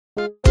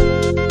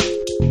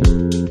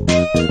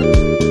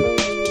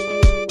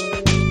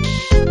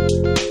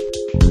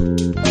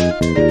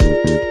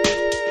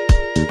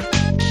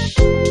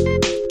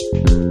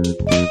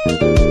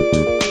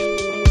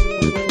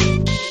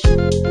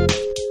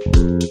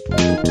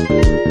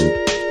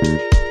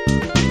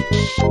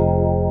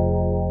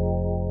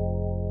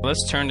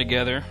Let's turn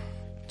together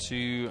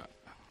to the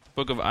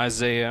book of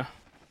Isaiah,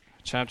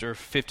 chapter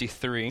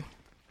 53.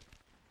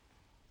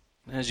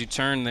 As you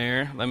turn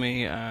there, let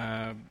me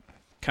kind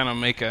of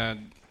make a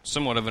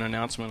somewhat of an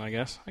announcement, I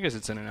guess. I guess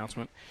it's an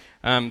announcement.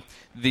 One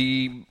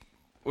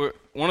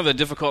of the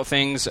difficult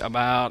things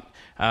about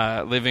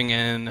living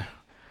in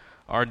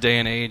our day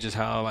and age is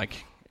how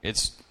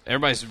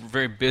everybody's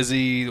very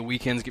busy. The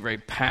weekends get very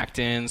packed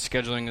in.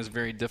 Scheduling is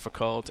very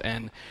difficult,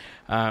 and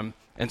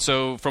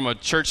so from a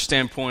church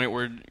standpoint,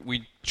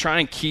 we try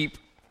and keep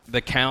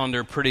the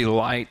calendar pretty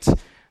light,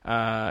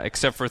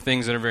 except for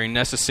things that are very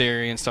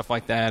necessary and stuff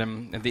like that.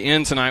 And at the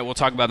end tonight, we'll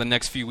talk about the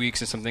next few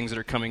weeks and some things that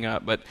are coming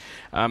up. But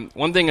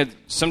one thing that's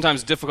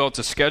sometimes difficult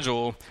to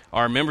schedule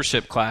are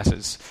membership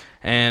classes.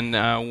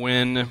 And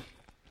when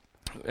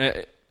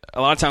a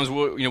lot of times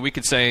we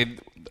could say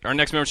our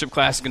next membership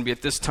class is going to be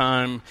at this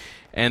time,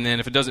 and then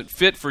if it doesn't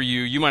fit for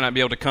you, you might not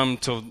be able to come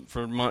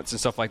for months and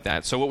stuff like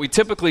that. So what we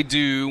typically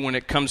do when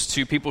it comes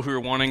to people who are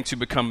wanting to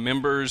become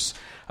members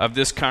of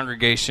this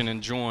congregation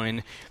and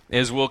join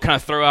is we'll kind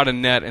of throw out a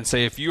net and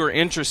say, if you are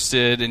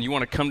interested and you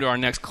want to come to our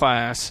next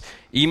class,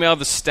 email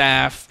the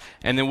staff,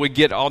 and then we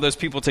get all those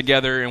people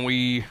together and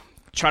we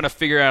try to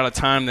figure out a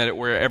time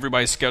where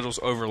everybody's schedules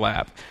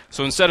overlap.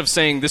 So instead of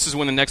saying this is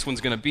when the next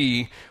one's going to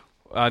be,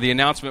 the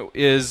announcement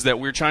is that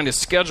we're trying to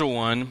schedule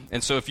one,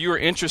 and so if you are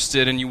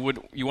interested and you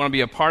want to be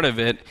a part of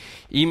it,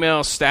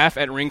 email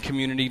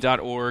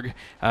staff@ringcommunity.org.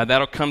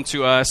 That'll come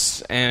to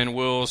us, and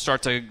we'll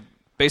start an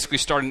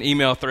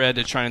email thread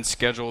to try and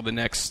schedule the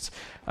next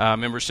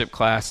membership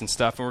class and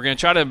stuff. And we're going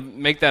to try to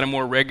make that a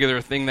more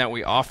regular thing that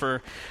we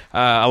offer.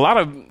 A lot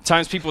of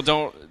times people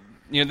don't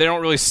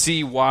really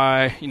see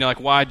why,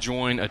 why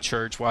join a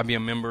church, why be a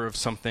member of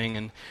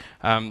something,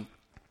 and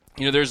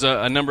there's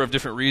a number of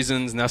different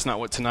reasons, and that's not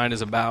what tonight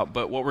is about.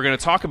 But what we're going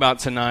to talk about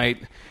tonight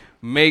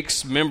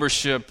makes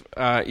membership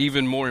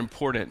even more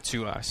important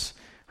to us,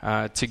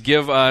 to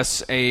give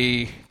us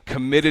a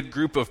committed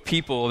group of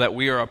people that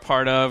we are a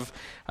part of.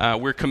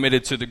 We're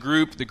committed to the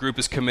group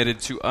is committed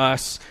to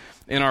us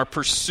in our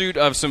pursuit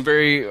of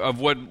of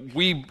what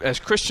we as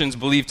Christians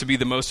believe to be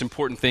the most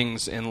important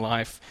things in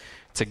life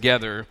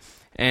together.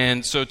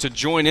 And so to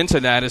join into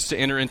that is to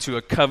enter into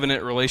a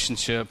covenant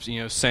relationship,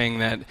 saying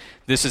that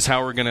this is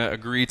how we're going to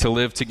agree to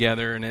live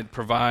together, and it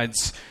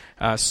provides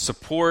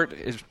support,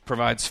 it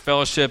provides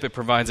fellowship, it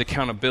provides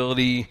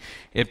accountability,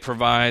 it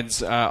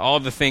provides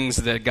all the things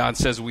that God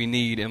says we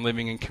need in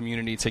living in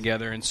community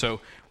together. And so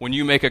when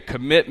you make a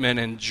commitment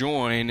and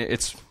join,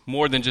 it's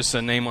more than just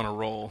a name on a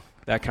roll,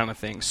 that kind of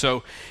thing.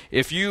 So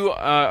if you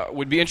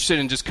would be interested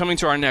in just coming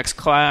to our next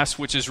class,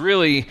 which is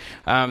really,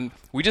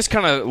 we just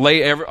kind of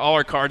lay all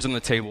our cards on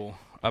the table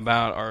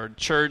about our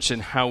church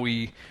and how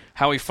we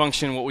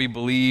function, what we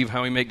believe,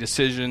 how we make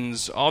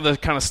decisions, all the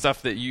kind of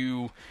stuff that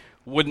you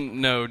wouldn't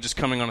know just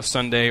coming on a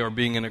Sunday or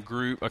being in a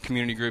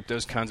community group,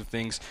 those kinds of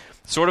things.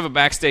 Sort of a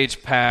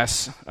backstage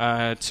pass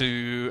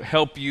to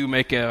help you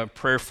make a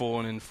prayerful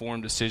and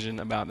informed decision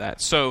about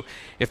that. So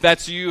if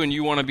that's you and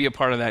you want to be a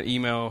part of that,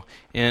 email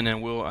in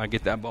and we'll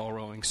get that ball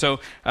rolling. So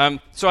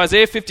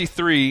Isaiah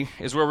 53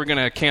 is where we're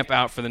going to camp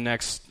out for the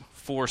next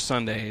 4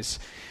 Sundays.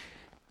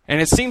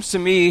 And it seems to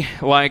me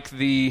like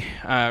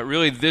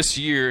really this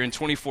year in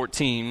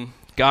 2014,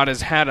 God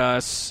has had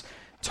us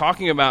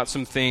talking about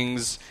some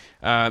things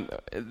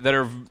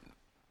that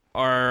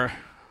are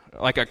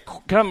like a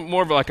kind of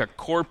more of like a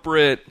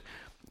corporate,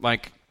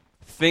 like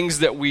things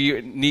that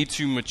we need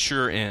to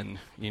mature in,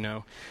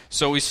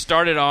 So we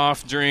started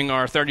off during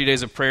our 30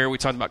 days of prayer. We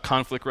talked about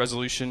conflict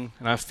resolution,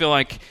 and I feel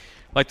like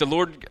the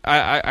Lord,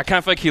 I kind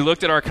of feel like He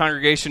looked at our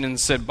congregation and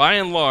said, by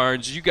and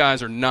large, you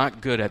guys are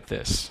not good at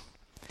this,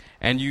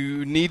 and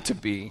you need to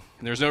be.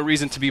 There's no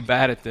reason to be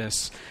bad at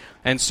this.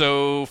 And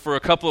so for a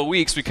couple of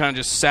weeks, we kind of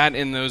just sat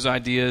in those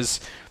ideas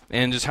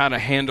and just how to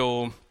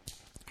handle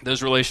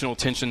those relational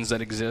tensions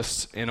that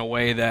exist in a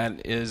way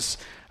that is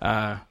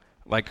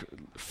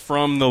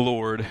from the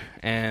Lord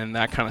and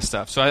that kind of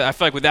stuff. So I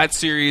feel like with that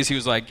series, He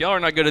was like, y'all are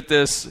not good at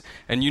this,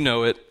 and you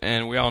know it,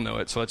 and we all know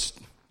it, so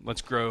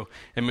let's grow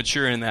and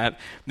mature in that.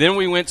 Then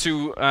we went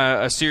to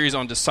a series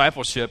on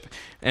discipleship,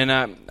 and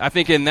I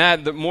think in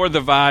that, the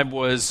vibe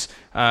was,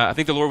 I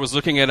think the Lord was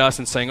looking at us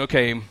and saying,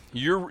 okay,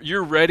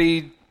 you're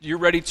ready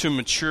to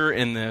mature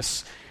in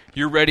this.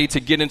 You're ready to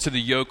get into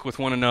the yoke with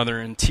one another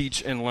and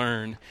teach and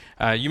learn.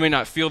 You may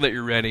not feel that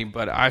you're ready,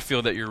 but I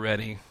feel that you're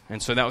ready. And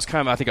so that was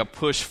kind of, I think, a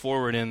push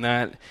forward in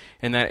that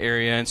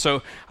area. And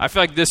so I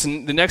feel like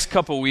the next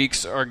couple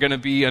weeks are going to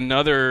be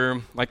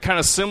another, kind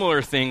of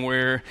similar thing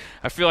where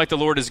I feel like the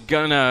Lord is He's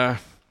going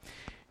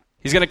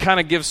to kind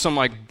of give some,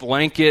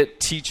 blanket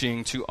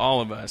teaching to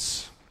all of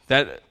us.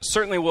 That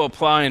certainly will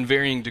apply in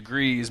varying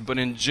degrees, but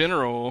in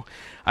general,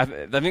 I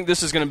think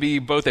this is going to be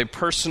both a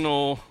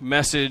personal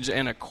message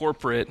and a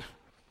corporate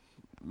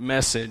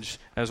message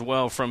as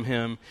well from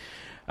Him.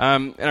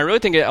 And I really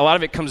think a lot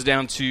of it comes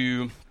down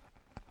to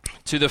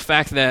the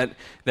fact that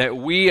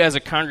we as a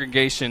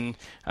congregation,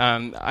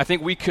 I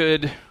think we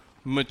could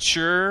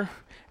mature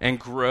and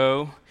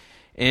grow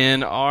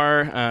in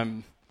our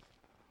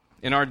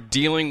in our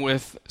dealing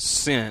with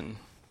sin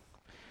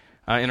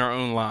in our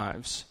own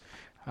lives.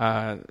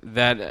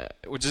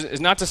 Which is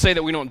not to say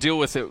that we don't deal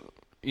with it,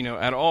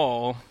 at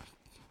all,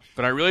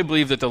 but I really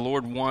believe that the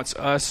Lord wants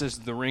us as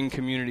the Ring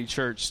Community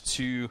Church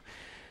to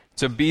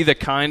be the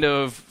kind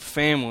of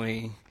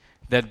family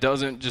that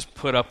doesn't just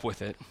put up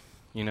with it,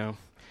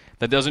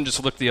 that doesn't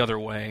just look the other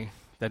way,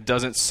 that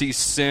doesn't see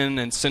sin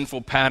and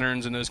sinful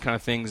patterns and those kind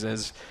of things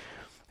as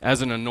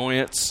an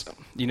annoyance,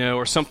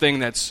 or something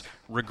that's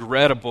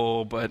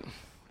regrettable, but,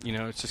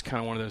 it's just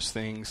kind of one of those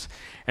things.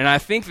 And I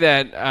think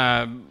that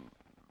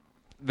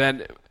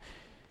that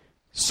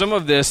some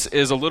of this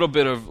is a little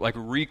bit of like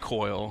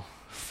recoil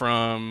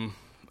from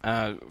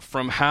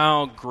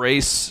how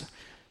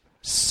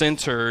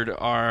grace-centered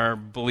our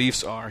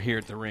beliefs are here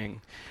at the Ring.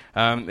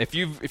 If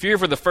you're here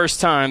for the first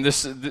time,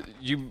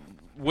 you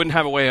wouldn't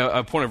have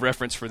a point of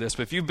reference for this,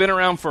 but if you've been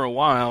around for a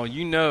while,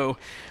 you know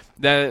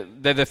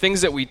that the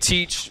things that we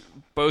teach,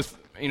 both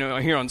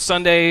here on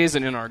Sundays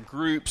and in our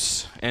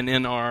groups and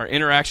in our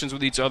interactions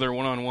with each other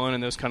one-on-one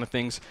and those kind of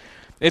things,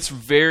 it's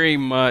very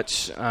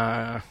much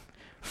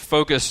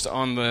focused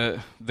on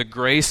the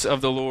grace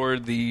of the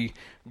Lord, the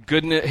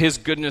goodness, His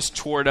goodness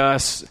toward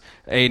us,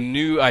 a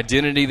new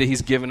identity that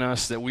He's given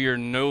us, that we are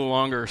no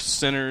longer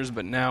sinners,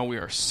 but now we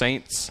are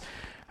saints.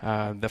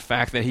 The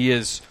fact that He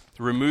has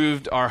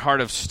removed our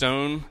heart of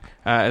stone,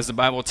 as the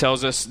Bible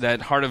tells us,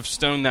 that heart of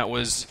stone that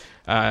was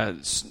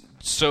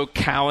so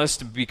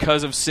calloused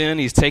because of sin,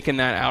 He's taken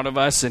that out of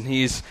us, and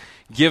He's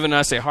given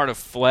us a heart of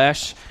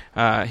flesh.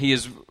 He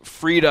has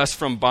freed us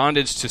from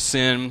bondage to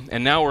sin,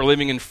 and now we're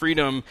living in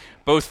freedom,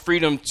 both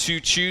freedom to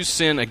choose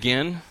sin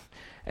again,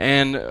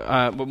 and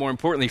but more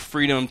importantly,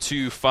 freedom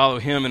to follow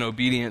Him in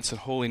obedience and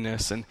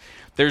holiness. And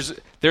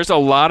there's a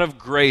lot of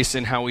grace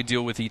in how we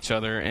deal with each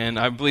other, and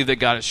I believe that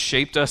God has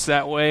shaped us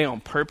that way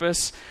on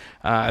purpose.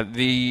 To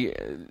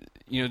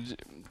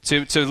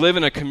live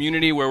in a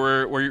community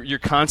where you're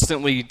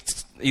constantly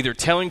either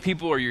telling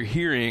people or you're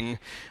hearing,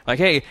 like,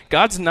 hey,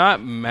 God's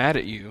not mad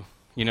at you.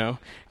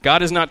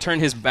 God has not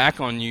turned His back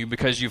on you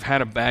because you've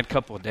had a bad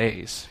couple of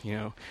days.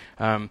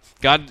 God,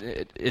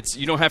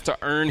 you don't have to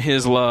earn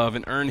His love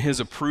and earn His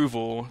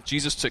approval.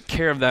 Jesus took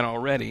care of that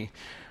already.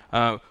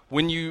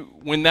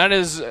 When that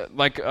is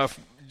like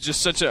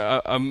just such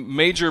a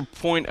major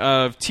point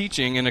of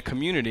teaching in a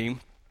community,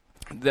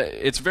 that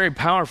it's very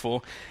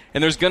powerful.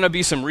 And there's going to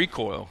be some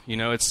recoil.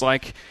 It's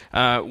like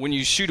when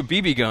you shoot a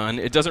BB gun,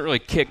 it doesn't really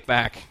kick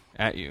back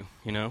at you.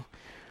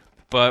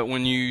 But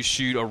when you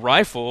shoot a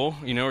rifle,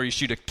 or you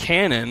shoot a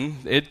cannon,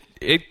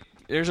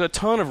 there's a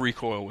ton of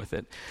recoil with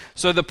it.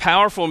 So the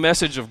powerful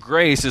message of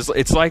grace is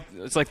it's like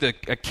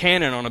a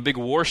cannon on a big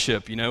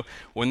warship.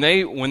 When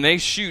they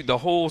shoot, the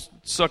whole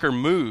sucker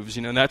moves.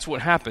 That's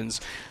what happens.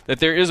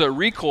 That there is a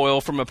recoil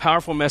from a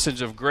powerful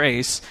message of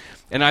grace.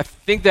 And I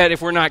think that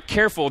if we're not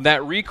careful,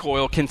 that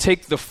recoil can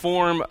take the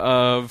form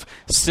of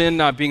sin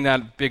not being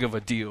that big of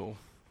a deal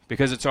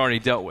because it's already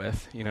dealt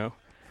with.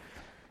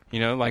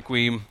 Like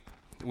we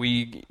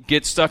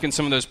get stuck in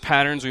some of those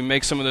patterns, we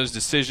make some of those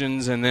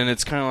decisions, and then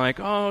it's kind of like,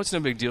 oh, it's no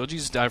big deal.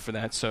 Jesus died for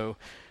that, so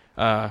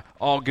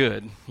all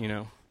good.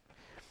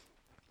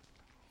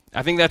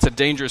 I think that's a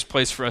dangerous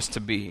place for us to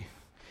be.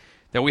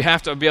 That we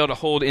have to be able to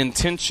hold in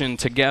tension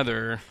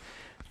together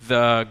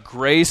the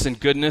grace and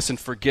goodness and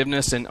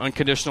forgiveness and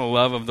unconditional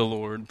love of the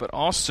Lord, but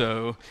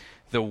also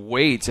the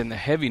weight and the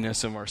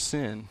heaviness of our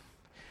sin.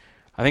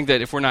 I think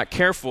that if we're not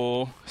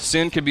careful,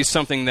 sin could be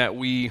something that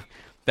we're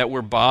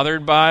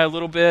bothered by a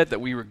little bit, that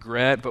we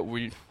regret, but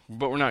we're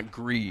not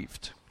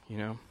grieved.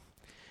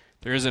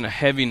 There isn't a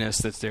heaviness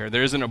that's there.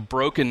 There isn't a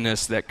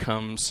brokenness that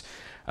comes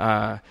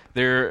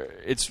there.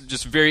 It's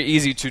just very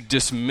easy to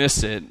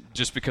dismiss it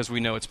just because we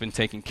know it's been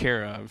taken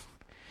care of.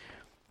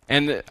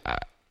 And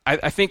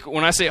I think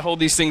when I say hold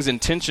these things in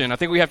tension, I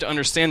think we have to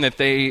understand that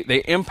they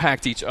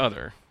impact each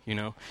other.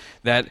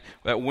 That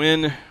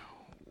when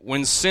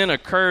sin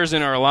occurs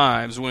in our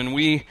lives, when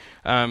we'll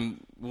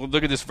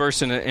look at this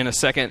verse in a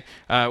second,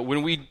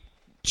 when we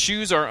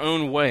choose our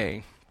own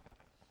way,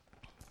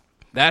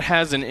 that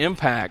has an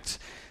impact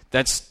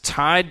that's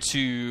tied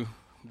to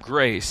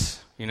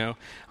grace. I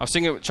was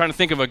trying to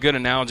think of a good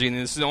analogy, and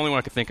this is the only one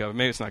I could think of.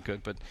 Maybe it's not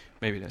good, but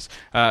maybe it is.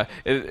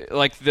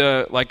 Like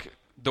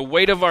the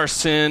weight of our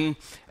sin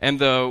and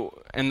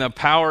the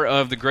power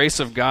of the grace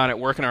of God at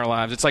work in our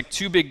lives. It's like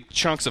two big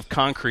chunks of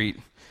concrete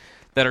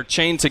that are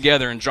chained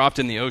together and dropped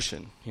in the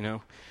ocean.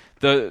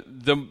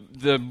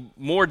 The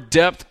more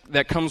depth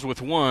that comes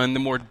with one, the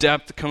more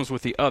depth comes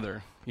with the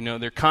other.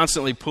 They're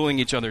constantly pulling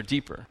each other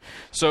deeper.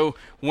 So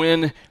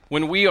when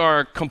we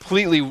are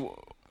completely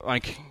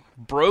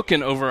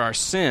broken over our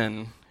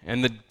sin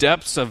and the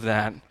depths of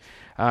that,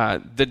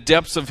 the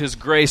depths of His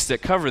grace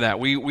that cover that,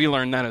 we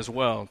learn that as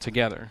well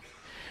together.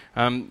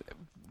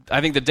 I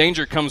think the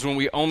danger comes when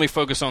we only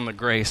focus on the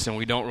grace and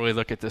we don't really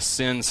look at the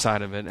sin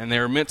side of it. And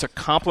they're meant to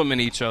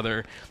complement each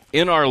other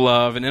in our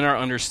love and in our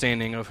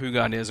understanding of who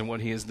God is and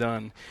what He has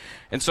done.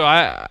 And so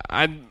I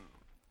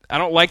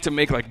don't like to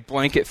make like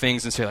blanket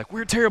things and say like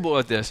we're terrible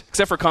at this,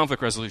 except for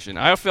conflict resolution.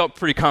 I felt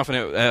pretty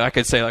confident that I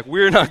could say like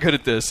we're not good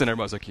at this, and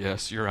everybody's like,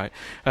 yes, you're right.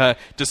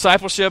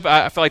 Discipleship,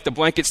 I felt like the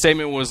blanket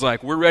statement was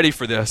like we're ready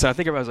for this. And I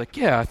think everybody's like,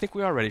 yeah, I think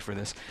we are ready for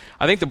this.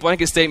 I think the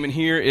blanket statement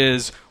here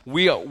is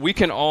we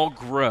can all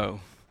grow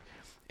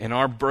in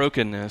our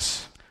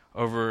brokenness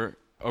over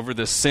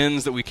the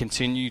sins that we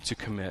continue to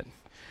commit.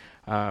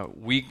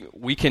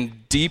 We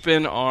can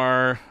deepen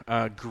our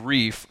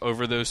grief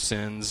over those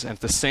sins and at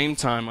the same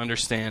time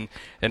understand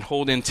and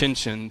hold in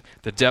tension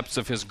the depths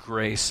of His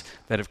grace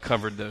that have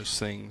covered those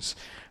things.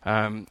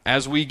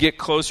 As we get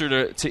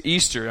closer to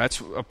Easter,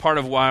 that's a part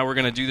of why we're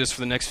going to do this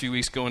for the next few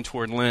weeks going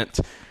toward Lent.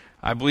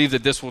 I believe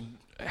that this will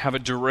have a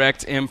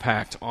direct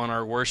impact on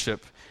our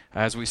worship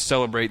as we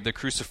celebrate the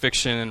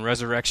crucifixion and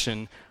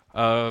resurrection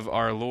of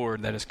our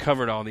Lord that has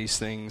covered all these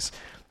things.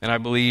 And I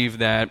believe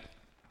that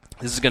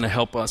this is going to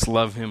help us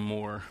love Him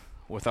more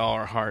with all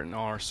our heart and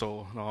all our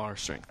soul and all our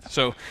strength.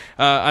 So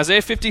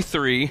Isaiah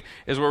 53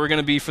 is where we're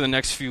going to be for the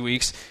next few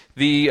weeks.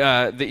 The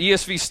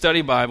ESV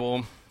Study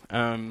Bible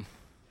kind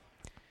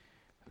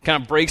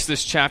of breaks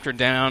this chapter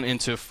down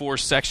into 4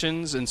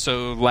 sections. And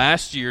so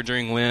last year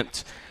during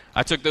Lent,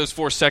 I took those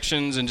 4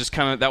 sections and just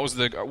kind of, that was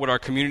what our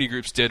community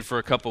groups did for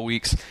a couple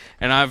weeks.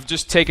 And I've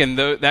just taken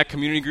that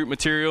community group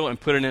material and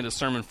put it into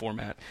sermon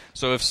format.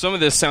 So if some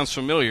of this sounds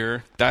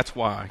familiar, that's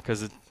why,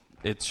 because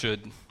it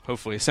should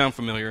hopefully sound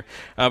familiar.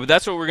 But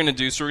that's what we're going to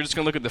do. So we're just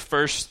going to look at the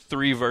first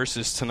 3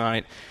 verses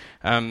tonight.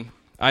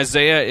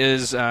 Isaiah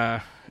is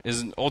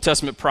an Old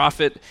Testament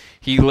prophet.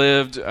 He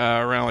lived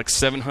around like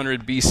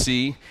 700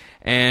 BC.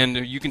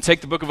 And you can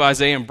take the book of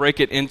Isaiah and break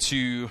it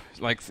into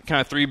like kind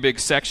of 3 big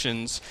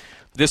sections.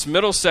 This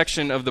middle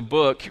section of the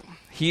book,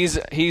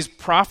 he's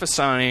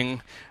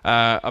prophesying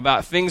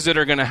about things that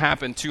are going to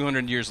happen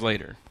 200 years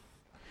later.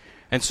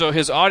 And so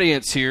his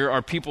audience here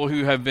are people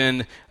who have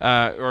been,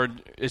 or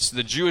it's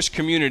the Jewish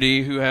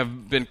community who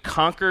have been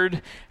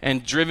conquered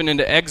and driven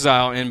into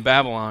exile in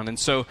Babylon. And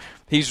so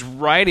he's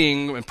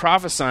writing and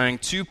prophesying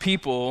to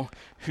people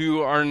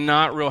who are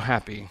not real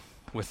happy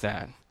with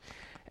that.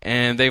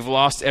 And they've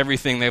lost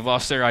everything. They've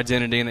lost their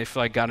identity, and they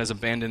feel like God has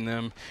abandoned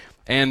them.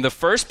 And the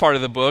first part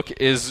of the book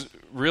is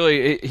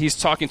really, he's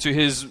talking to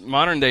his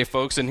modern day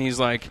folks, and he's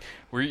like,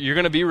 you're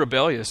going to be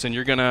rebellious, and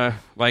you're going to,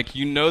 like,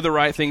 you know the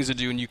right things to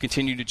do, and you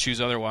continue to choose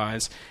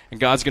otherwise, and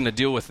God's going to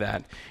deal with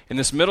that. In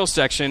this middle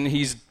section,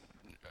 he's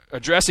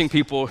addressing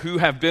people who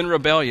have been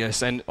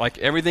rebellious, and, like,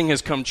 everything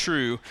has come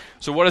true.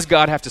 So what does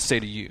God have to say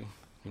to you?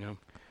 You know,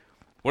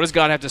 what does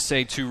God have to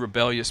say to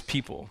rebellious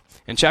people?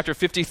 And chapter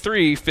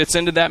 53 fits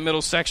into that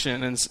middle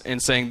section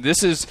and saying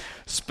this is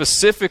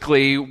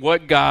specifically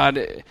what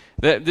God,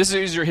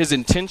 these are His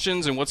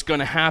intentions and what's going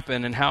to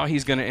happen and how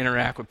He's going to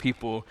interact with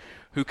people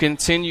who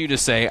continue to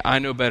say, I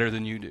know better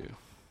than you do.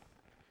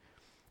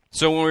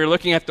 So when we're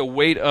looking at the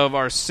weight of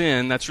our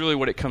sin, that's really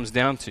what it comes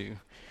down to.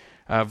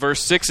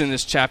 Verse 6 in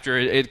this chapter,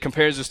 it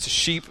compares us to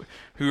sheep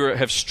who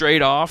have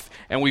strayed off,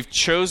 and we've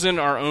chosen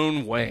our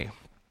own way,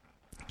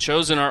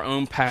 chosen our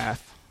own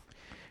path.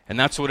 And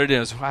that's what it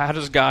is. How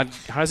is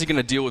He going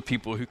to deal with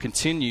people who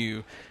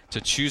continue to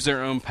choose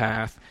their own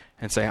path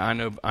and say, I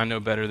know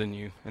better than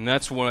you? And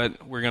that's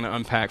what we're going to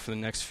unpack for the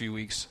next few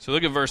weeks. So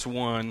look at verse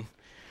 1.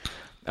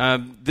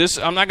 I'm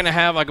not going to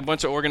have like a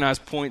bunch of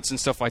organized points and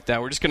stuff like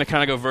that. We're just going to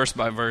kind of go verse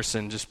by verse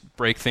and just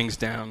break things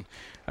down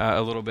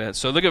a little bit.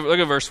 So look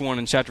at verse 1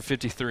 in chapter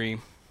 53.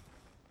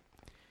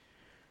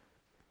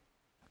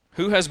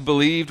 Who has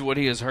believed what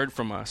he has heard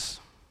from us?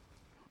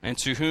 And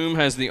to whom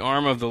has the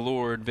arm of the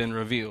Lord been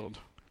revealed?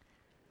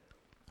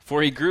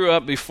 For he grew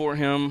up before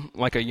him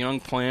like a young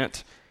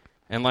plant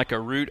and like a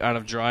root out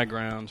of dry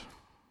ground.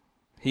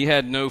 He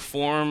had no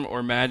form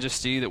or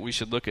majesty that we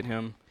should look at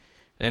him,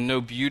 and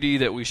no beauty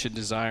that we should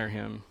desire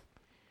him.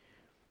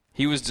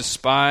 He was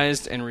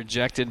despised and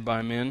rejected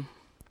by men,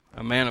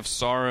 a man of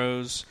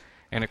sorrows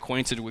and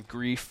acquainted with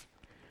grief,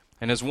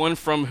 and as one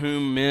from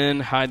whom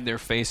men hide their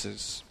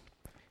faces.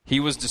 He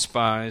was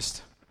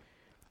despised,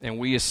 and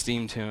we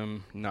esteemed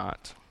him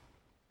not.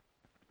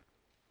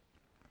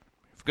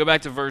 Go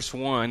back to verse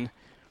 1.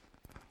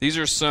 These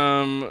are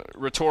some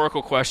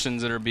rhetorical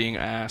questions that are being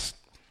asked.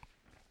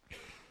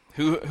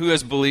 Who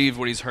has believed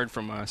what he's heard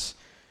from us?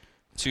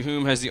 To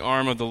whom has the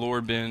arm of the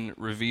Lord been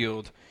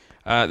revealed?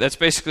 That's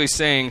basically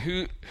saying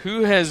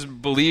who has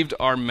believed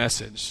our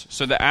message.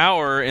 So the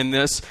hour in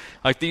this,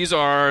 like these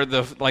are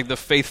the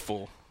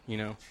faithful, you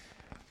know.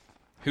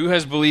 Who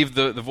has believed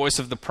the voice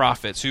of the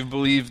prophets? Who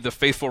believed the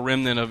faithful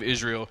remnant of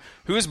Israel?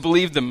 Who has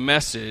believed the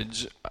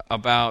message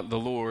about the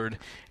Lord?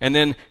 And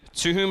then,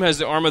 to whom has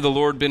the arm of the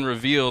Lord been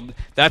revealed?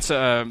 That's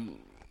a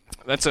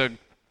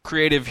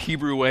creative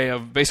Hebrew way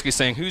of basically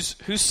saying who's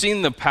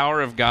seen the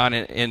power of God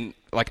in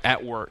like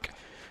at work?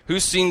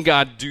 Who's seen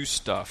God do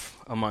stuff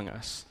among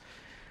us?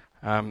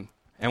 And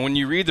when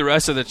you read the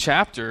rest of the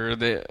chapter,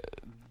 the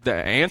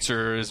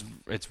answer is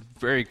it's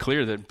very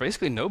clear that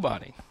basically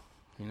nobody,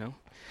 you know.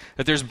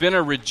 That there's been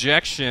a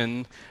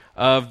rejection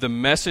of the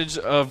message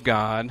of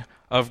God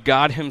of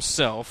God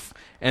himself,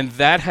 and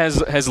that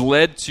has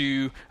led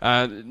to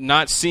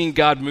not seeing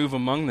God move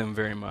among them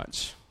very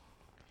much.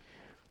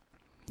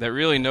 That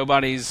really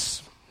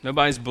nobody's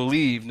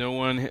believed, no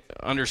one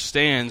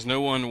understands,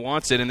 no one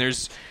wants it, and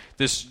there's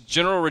this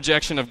general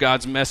rejection of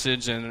God's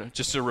message and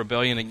just a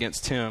rebellion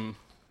against him.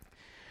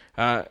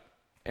 And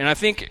I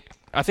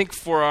think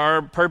for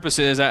our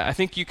purposes, I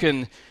think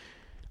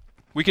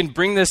we can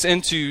bring this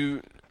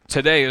into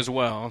today as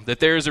well, that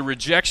there is a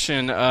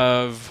rejection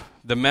of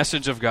the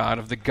message of God,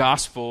 of the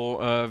gospel,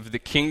 of the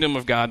kingdom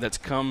of God that's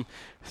come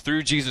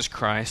through Jesus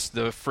Christ,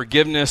 the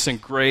forgiveness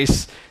and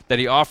grace that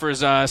he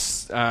offers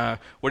us,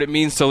 what it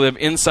means to live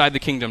inside the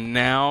kingdom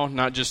now,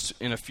 not just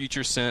in a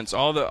future sense,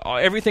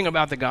 everything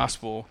about the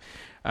gospel.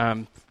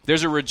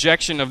 There's a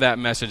rejection of that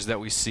message that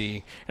we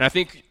see. And I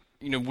think,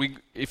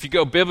 if you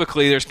go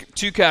biblically, there's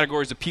two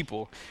categories of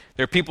people.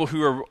 There are people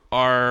who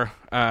are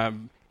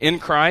in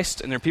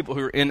Christ, and there are people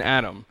who are in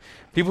Adam.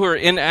 People who are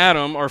in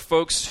Adam are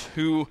folks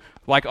who,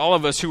 like all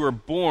of us, who were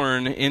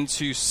born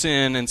into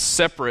sin and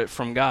separate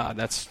from God.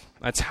 That's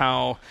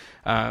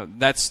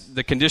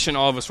the condition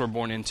all of us were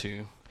born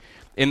into,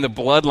 in the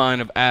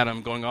bloodline of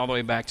Adam, going all the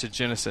way back to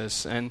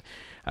Genesis. And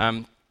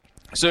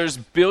so there's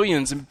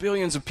billions and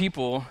billions of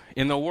people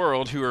in the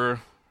world who are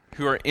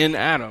in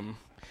Adam,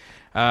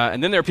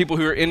 and then there are people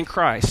who are in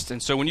Christ.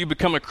 And so when you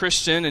become a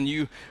Christian and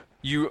you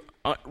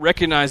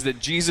recognize that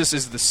Jesus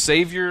is the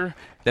Savior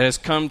that has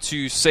come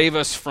to save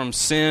us from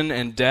sin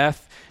and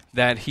death,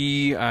 that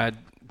he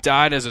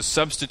died as a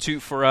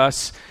substitute for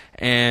us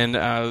and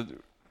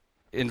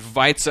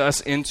invites us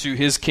into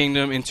his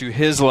kingdom, into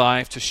his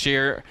life, to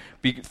share,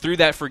 through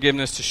that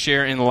forgiveness, to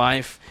share in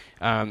life,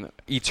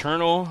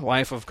 eternal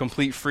life of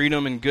complete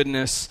freedom and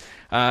goodness.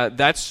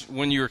 That's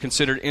when you are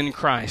considered in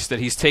Christ, that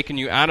he's taken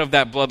you out of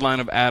that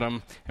bloodline of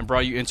Adam and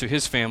brought you into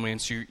his family,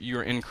 and so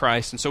you're in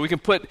Christ. And so we can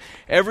put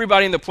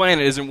everybody in the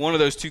planet is in one of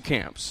those two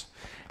camps.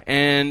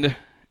 And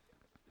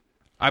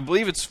I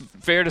believe it's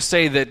fair to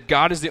say that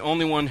God is the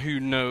only one who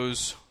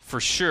knows for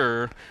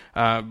sure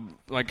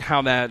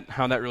how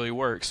that really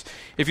works.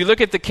 If you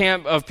look at the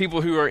camp of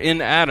people who are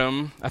in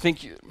Adam, I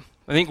think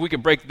we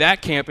could break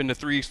that camp into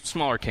three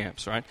smaller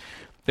camps, right?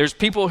 There's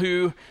people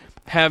who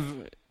have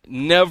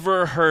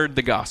never heard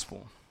the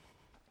gospel.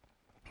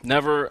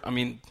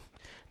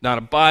 Not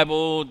a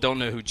Bible, don't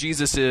know who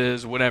Jesus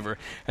is, whatever.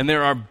 And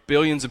there are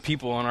billions of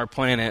people on our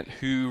planet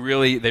who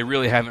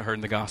really haven't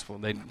heard the gospel.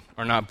 They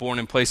are not born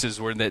in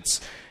places where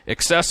that's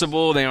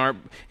accessible. They aren't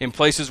in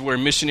places where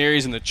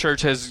missionaries and the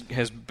church has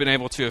been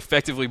able to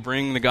effectively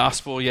bring the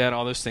gospel yet.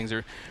 All those things. There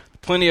are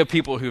plenty of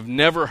people who've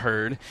never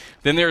heard.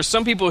 Then there are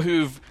some people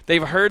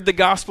they've heard the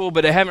gospel,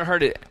 but they haven't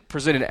heard it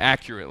presented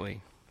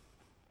accurately.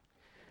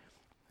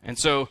 And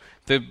so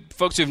the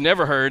folks who've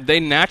never heard, they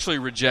naturally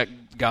reject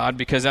God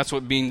because that's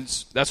what it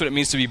means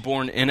to be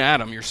born in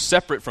Adam. You're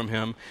separate from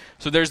him.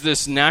 So there's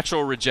this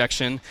natural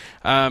rejection.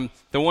 The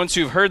ones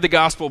who've heard the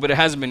gospel but it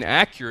hasn't been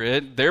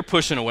accurate, they're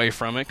pushing away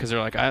from it because they're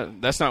like,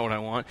 that's not what I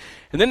want.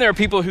 And then there are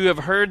people who have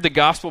heard the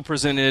gospel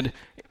presented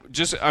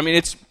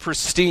it's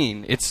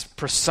pristine, it's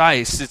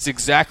precise, it's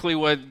exactly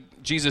what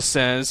Jesus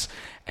says,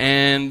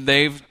 and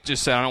they've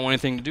just said, I don't want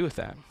anything to do with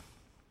that.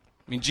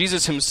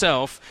 Jesus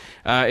himself,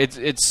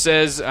 it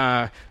says,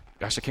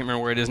 gosh, I can't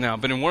remember where it is now,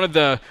 but in one of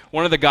the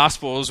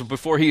Gospels,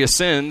 before he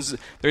ascends,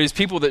 there are these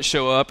people that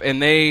show up,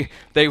 and they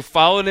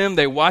followed him,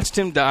 they watched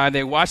him die,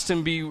 they watched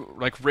him be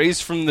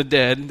raised from the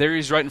dead. There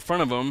he's right in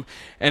front of them,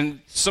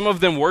 and some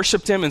of them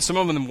worshipped him, and some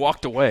of them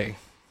walked away.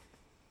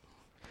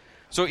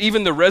 So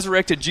even the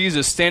resurrected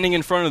Jesus standing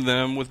in front of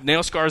them with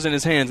nail scars in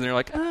his hands, and they're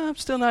like, I'm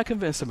still not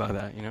convinced about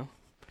that,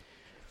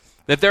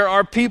 That there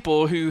are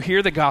people who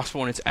hear the gospel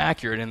and it's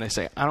accurate, and they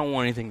say, I don't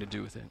want anything to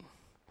do with it.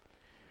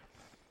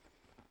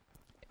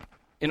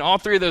 In all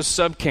three of those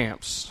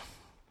subcamps,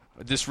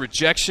 this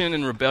rejection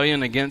and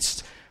rebellion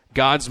against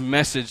God's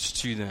message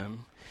to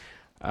them,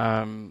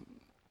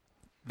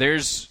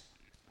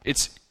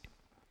 it's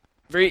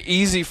very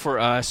easy for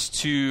us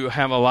to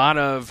have a lot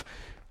of,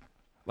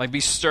 be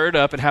stirred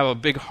up and have a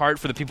big heart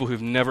for the people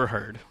who've never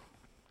heard.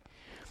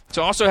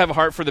 To also have a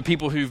heart for the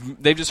people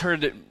they've just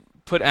heard it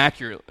put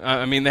accurate. They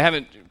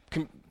haven't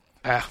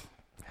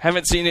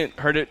seen it,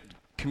 heard it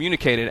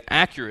communicated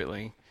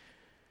accurately.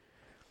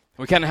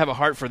 We kind of have a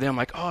heart for them,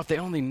 if they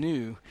only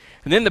knew.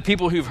 And then the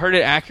people who've heard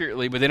it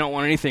accurately, but they don't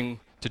want anything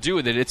to do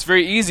with it. It's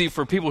very easy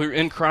for people who are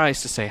in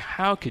Christ to say,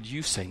 how could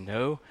you say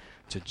no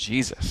to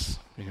Jesus?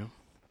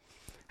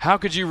 How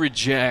could you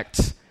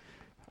reject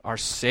our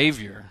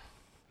Savior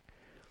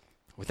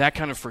with that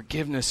kind of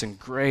forgiveness and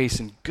grace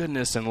and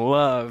goodness and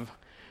love?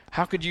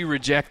 How could you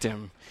reject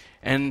him?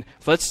 And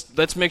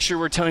let's make sure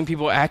we're telling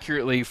people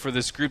accurately for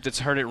this group that's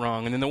heard it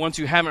wrong. And then the ones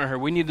who haven't heard,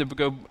 we need to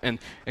go and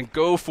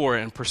go for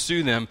it and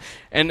pursue them.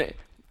 And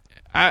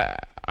I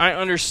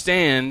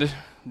understand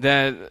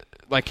that,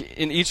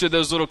 in each of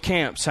those little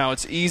camps, how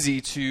it's easy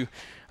to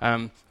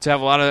have a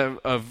lot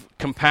of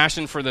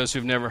compassion for those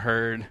who've never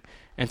heard,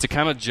 and to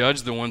kind of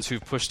judge the ones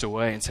who've pushed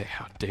away and say,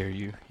 how dare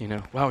you?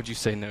 Why would you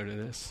say no to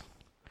this?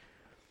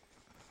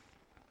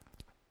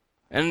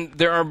 And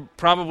there are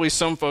probably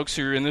some folks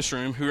who are in this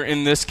room who are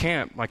in this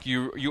camp. Like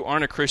you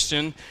aren't a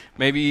Christian.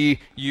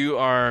 Maybe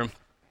you've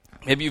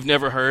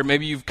never heard.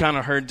 Maybe you've kind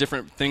of heard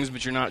different things,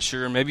 but you're not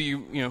sure. Maybe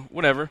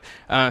whatever.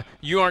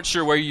 You aren't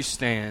sure where you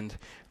stand.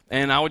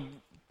 And I would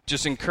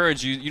just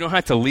encourage you, you don't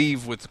have to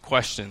leave with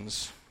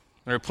questions.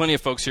 There are plenty of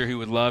folks here who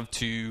would love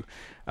to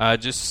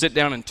just sit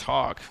down and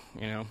talk.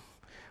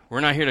 We're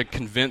not here to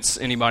convince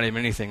anybody of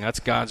anything. That's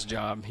God's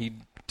job. He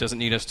doesn't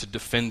need us to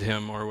defend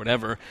him or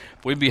whatever.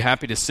 We'd be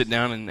happy to sit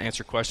down and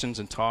answer questions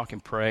and talk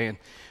and pray. And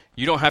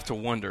you don't have to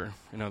wonder,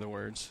 in other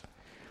words.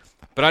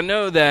 But I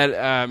know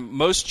that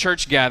most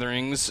church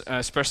gatherings,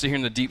 especially here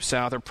in the Deep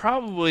South, are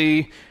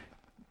probably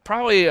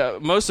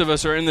most of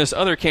us are in this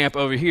other camp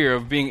over here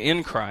of being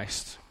in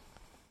Christ.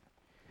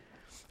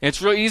 And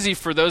it's real easy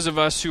for those of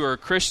us who are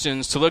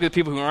Christians to look at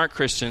people who aren't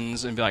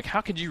Christians and be like, how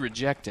could you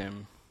reject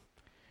him?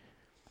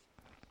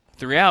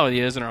 The reality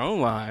is, in our own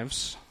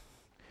lives,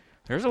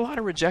 there's a lot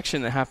of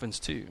rejection that happens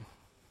too.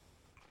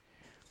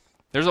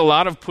 There's a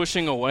lot of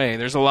pushing away.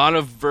 There's a lot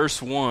of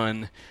verse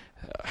 1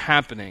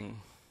 happening.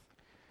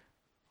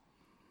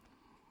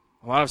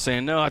 A lot of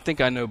saying, no, I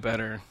think I know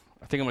better.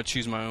 I think I'm going to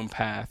choose my own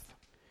path.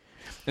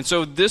 And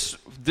so this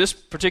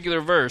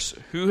particular verse,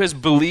 who has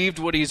believed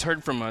what he's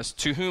heard from us?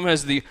 To whom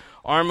has the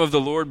arm of the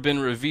Lord been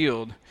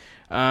revealed?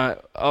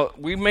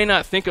 We may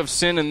not think of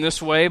sin in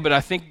this way, but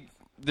I think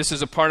this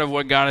is a part of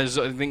what God is,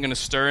 I think, going to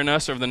stir in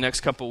us over the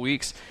next couple of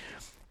weeks,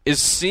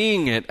 is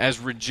seeing it as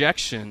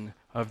rejection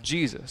of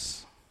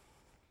Jesus.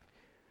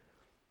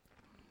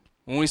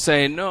 When we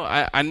say, no,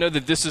 I know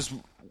that this is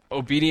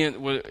what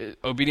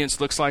obedience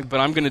looks like, but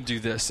I'm going to do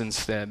this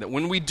instead. That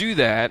when we do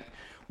that,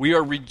 we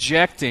are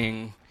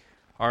rejecting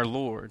our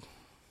Lord.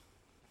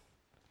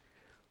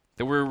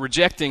 That we're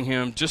rejecting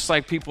him just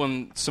like people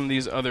in some of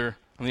these on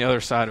the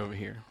other side over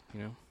here,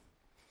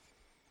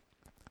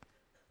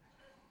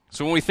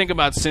 So when we think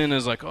about sin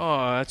as like,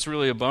 oh, that's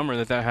really a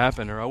bummer that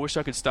happened, or I wish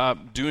I could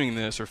stop doing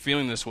this or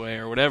feeling this way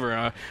or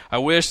whatever. I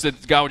wish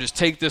that God would just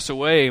take this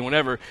away and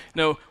whatever.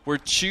 No, we're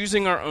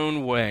choosing our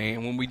own way,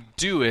 and when we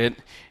do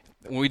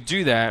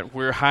that,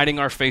 we're hiding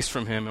our face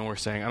from him, and we're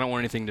saying, I don't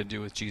want anything to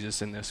do with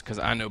Jesus in this because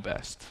I know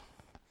best.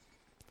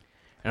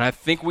 And I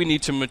think we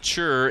need to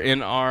mature in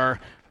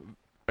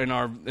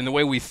the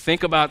way we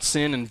think about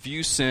sin and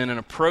view sin and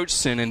approach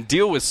sin and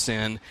deal with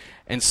sin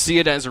and see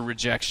it as a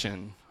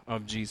rejection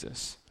of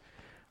Jesus.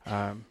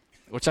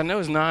 Which I know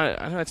it's not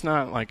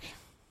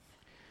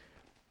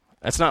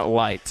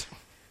light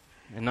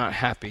and not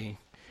happy.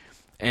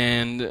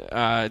 And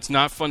it's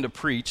not fun to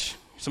preach.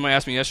 Somebody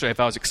asked me yesterday if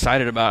I was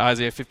excited about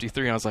Isaiah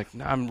 53, and I was like,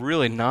 no, I'm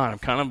really not. I'm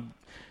kind of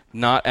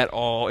not at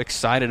all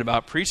excited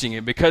about preaching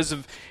it because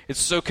it's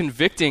so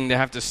convicting to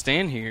have to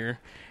stand here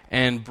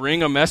and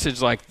bring a message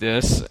like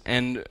this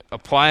and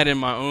apply it in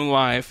my own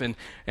life and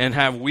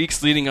have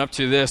weeks leading up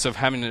to this of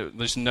having to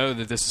just know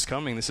that this is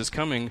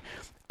coming,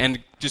 and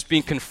just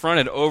being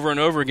confronted over and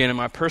over again in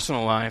my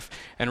personal life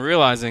and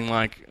realizing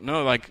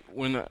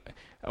when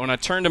I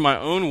turn to my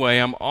own way,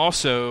 I'm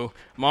also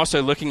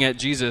looking at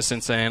Jesus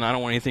and saying, I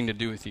don't want anything to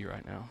do with you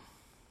right now.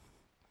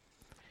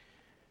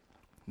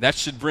 That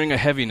should bring a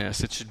heaviness.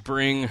 There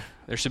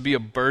should be a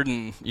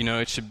burden,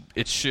 there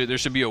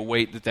should be a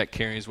weight that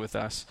carries with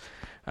us.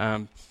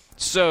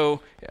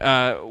 So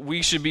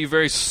we should be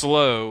very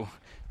slow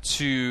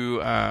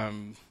to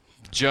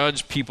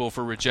judge people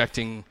for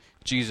rejecting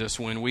Jesus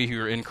when we who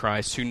are in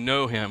Christ, who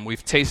know him,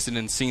 we've tasted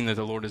and seen that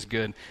the Lord is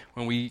good,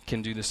 when we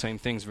can do the same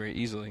things very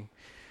easily.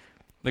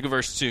 Look at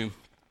verse 2.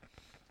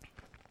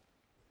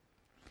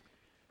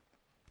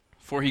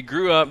 For he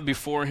grew up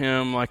before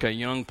him like a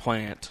young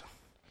plant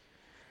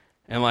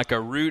and like a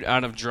root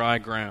out of dry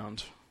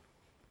ground.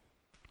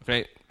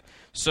 Okay,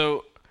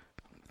 so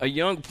a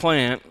young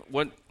plant,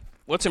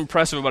 what's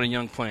impressive about a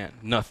young plant?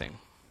 Nothing.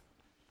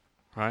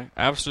 Right?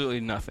 Absolutely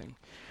nothing.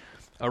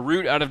 A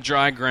root out of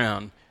dry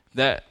ground.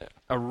 That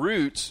a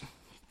root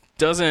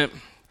doesn't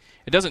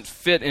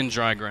fit in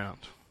dry ground.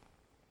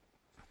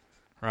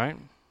 Right?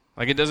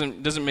 Like it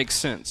doesn't make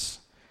sense.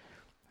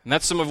 And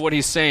that's some of what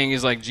he's saying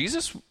is like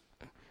Jesus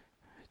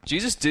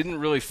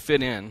didn't really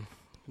fit in.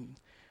 The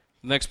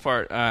next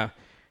part,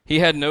 he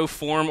had no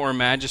form or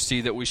majesty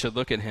that we should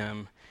look at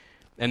him,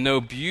 and no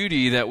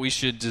beauty that we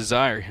should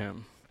desire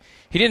him.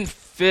 He didn't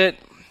fit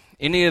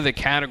any of the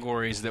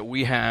categories that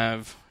we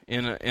have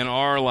in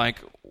our like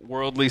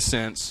worldly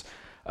sense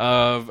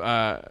of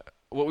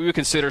what we would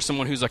consider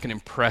someone who's like an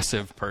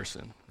impressive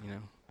person,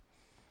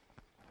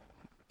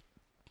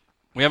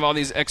 We have all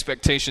these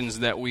expectations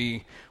that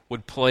we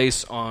would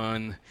place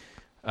on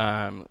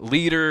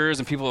leaders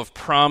and people of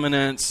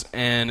prominence,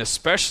 and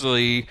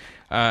especially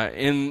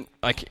in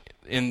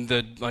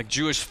the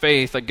Jewish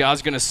faith, like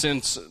God's going to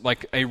send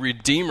like a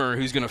redeemer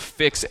who's going to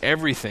fix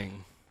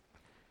everything.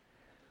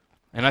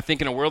 And I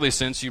think in a worldly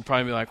sense, you'd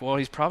probably be like, well,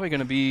 he's probably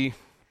going to be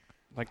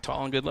like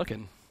tall and good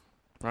looking,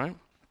 right?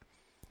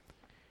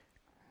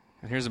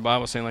 And here's the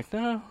Bible saying like,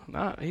 no,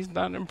 he's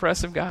not an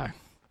impressive guy.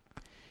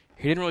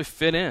 He didn't really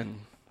fit in.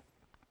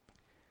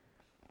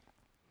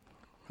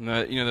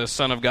 And the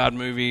Son of God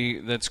movie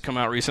that's come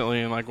out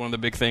recently, and like one of the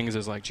big things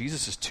is like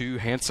Jesus is too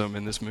handsome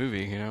in this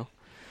movie. People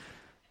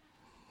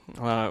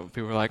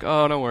are like,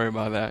 oh, don't worry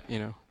about that.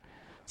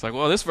 It's like,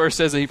 well, this verse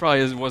says that he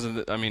probably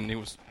wasn't. I mean, he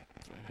was.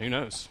 Who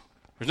knows?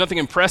 There's nothing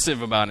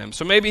impressive about him.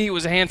 So maybe he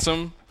was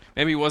handsome.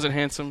 Maybe he wasn't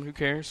handsome. Who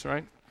cares,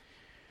 right?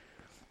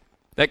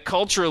 That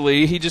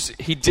culturally, he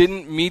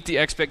didn't meet the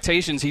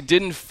expectations. He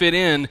didn't fit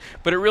in.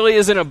 But it really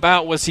isn't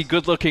about was he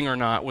good looking or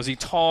not. Was he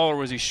tall or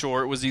was he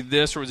short? Was he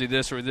this or was he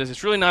this or this?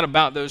 It's really not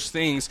about those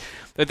things.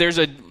 That there's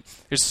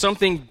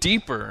something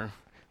deeper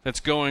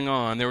that's going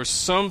on. There was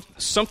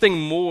something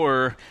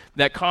more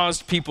that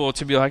caused people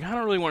to be like, I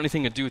don't really want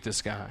anything to do with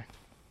this guy.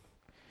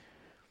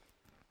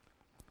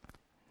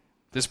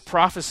 This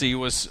prophecy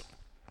was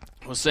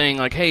saying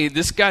like, hey,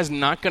 this guy's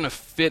not going to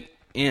fit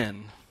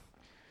in.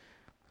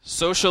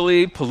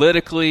 Socially,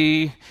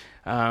 politically,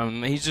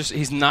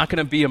 he's not going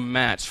to be a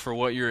match for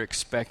what you're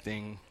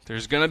expecting.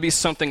 There's going to be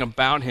something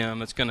about him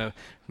that's going to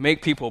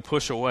make people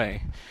push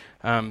away.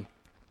 Look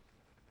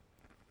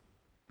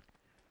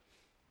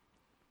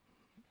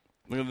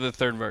at the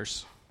third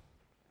verse.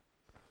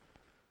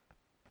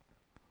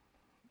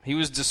 He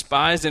was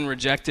despised and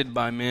rejected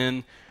by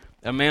men,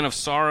 a man of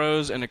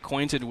sorrows and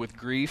acquainted with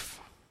grief.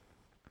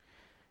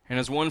 And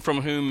as one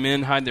from whom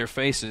men hide their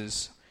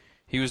faces,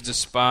 he was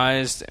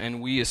despised,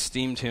 and we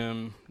esteemed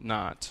him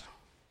not.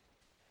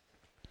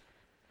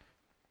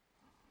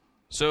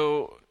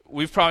 So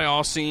we've probably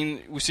all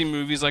seen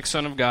movies like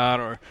Son of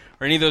God or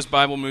any of those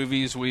Bible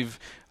movies. We've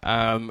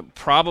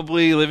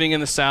probably, living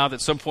in the South,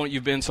 at some point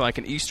you've been to like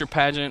an Easter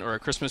pageant or a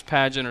Christmas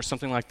pageant or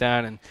something like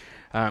that,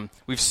 and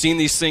we've seen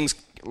these things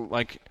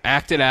like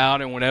acted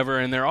out and whatever,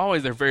 and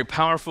they're very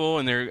powerful,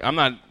 and I'm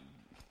not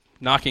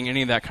knocking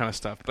any of that kind of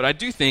stuff, but I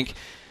do think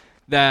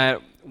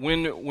that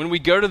when we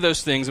go to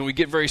those things and we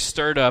get very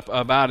stirred up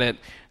about it,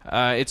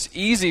 it's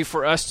easy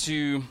for us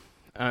to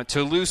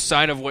lose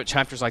sight of what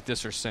chapters like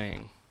this are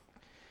saying.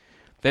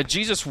 That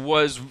Jesus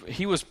was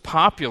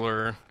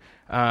popular.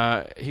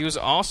 He was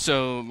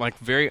also like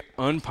very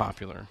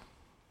unpopular.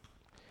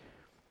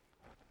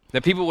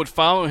 That people would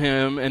follow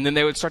him, and then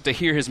they would start to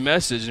hear his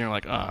message, and they're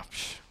like, I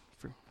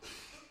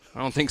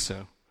don't think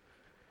so.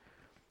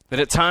 That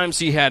at times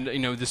he had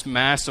this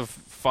mass of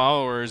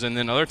followers, and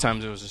then other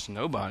times it was just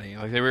nobody.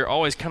 Like they were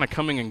always kind of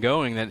coming and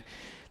going.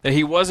 That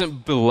he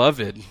wasn't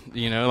beloved,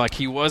 like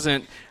he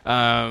wasn't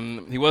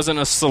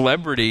a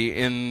celebrity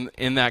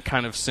in that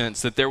kind of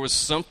sense. That there was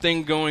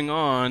something going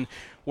on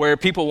where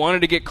people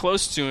wanted to get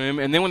close to him,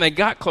 and then when they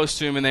got close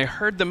to him and they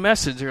heard the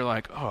message, they're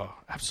like, oh,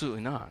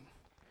 absolutely not.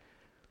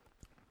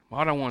 Why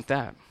would I want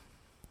that?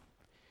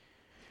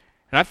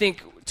 And I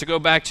think to go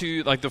back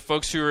to like the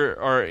folks who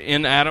are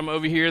in Adam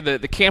over here,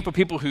 the camp of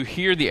people who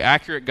hear the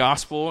accurate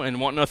gospel and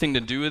want nothing to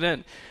do with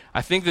it,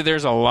 I think that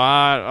there's a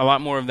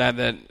lot more of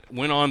that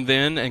went on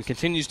then and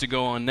continues to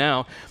go on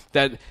now.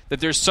 That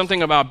there's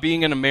something about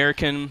being an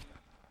American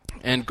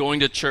and going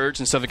to church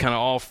and stuff that kind of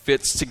all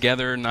fits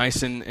together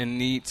nice and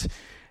neat.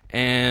 But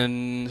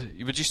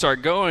you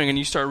start going and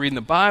you start reading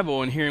the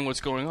Bible and hearing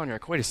what's going on. You're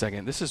like, wait a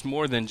second, this is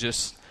more than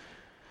just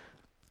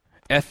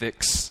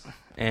ethics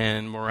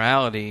and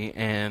morality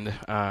and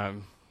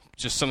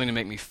just something to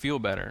make me feel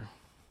better.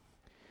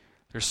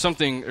 There's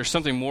something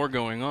more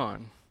going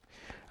on.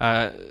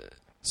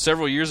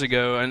 Several years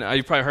ago, and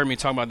you probably heard me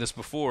talk about this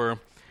before,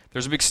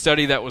 there's a big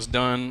study that was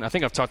done. I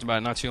think I've talked about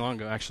it not too long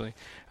ago, actually.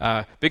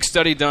 Big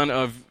study done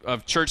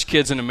of church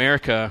kids in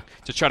America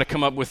to try to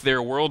come up with their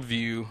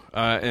worldview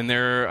and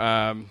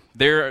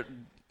their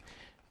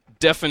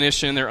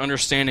definition, their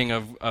understanding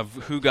of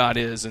who God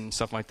is and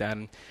stuff like that.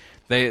 And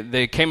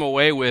they came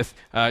away with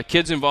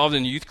kids involved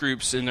in youth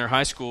groups in their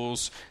high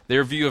schools.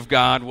 Their view of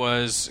God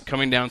was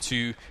coming down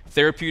to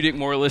therapeutic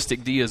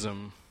moralistic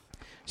deism.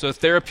 So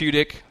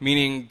therapeutic,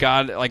 meaning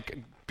God, like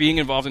being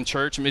involved in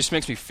church, it just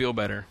makes me feel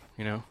better,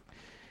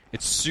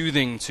 It's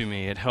soothing to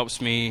me. It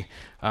helps me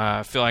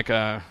feel like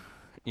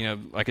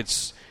like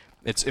it's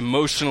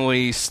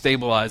emotionally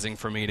stabilizing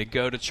for me to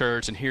go to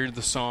church and hear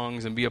the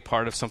songs and be a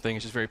part of something.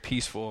 It's just very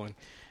peaceful and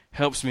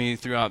helps me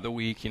throughout the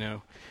week,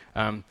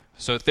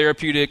 So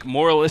therapeutic,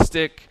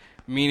 moralistic,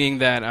 meaning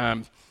that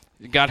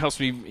God helps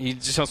me. He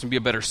just helps me be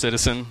a better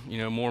citizen,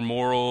 more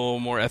moral,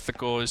 more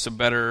ethical, just a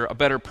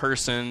better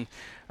person,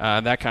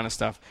 that kind of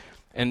stuff.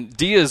 And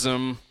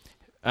deism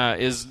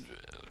is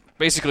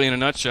basically, in a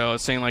nutshell,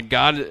 it's saying like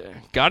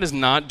God is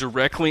not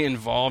directly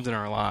involved in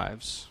our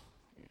lives,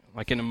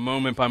 like in a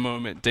moment by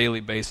moment,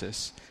 daily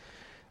basis.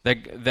 That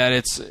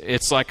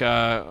it's like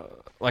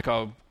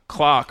a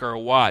clock or a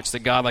watch that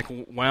God like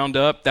wound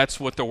up. That's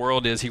what the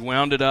world is. He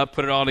wound it up,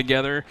 put it all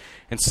together,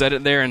 and set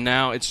it there, and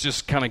now it's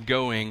just kind of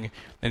going.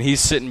 And he's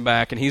sitting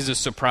back, and he's as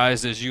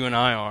surprised as you and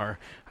I are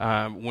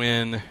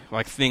when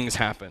like things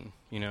happen,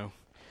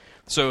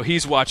 So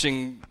he's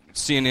watching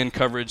CNN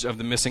coverage of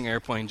the missing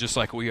airplane just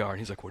like we are. And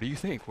he's like, what do you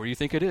think? Where do you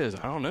think it is?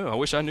 I don't know. I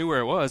wish I knew where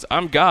it was.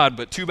 I'm God,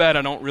 but too bad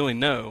I don't really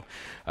know.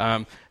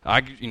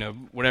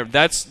 Whatever.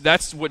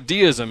 That's what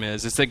deism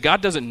is. It's that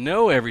God doesn't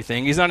know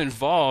everything. He's not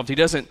involved. He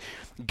doesn't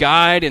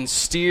guide and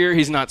steer.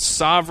 He's not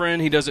sovereign.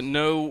 He doesn't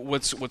know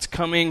what's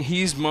coming.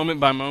 He's moment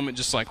by moment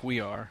just like we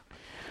are.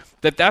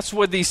 That's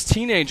what these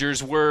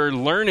teenagers were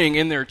learning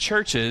in their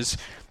churches.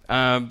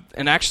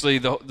 And actually,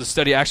 the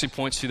study actually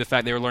points to the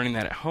fact they were learning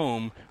that at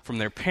home from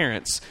their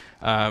parents,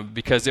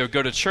 because they would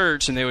go to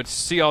church and they would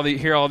hear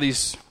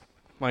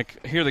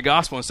the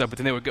gospel and stuff, but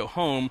then they would go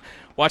home,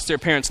 watch their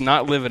parents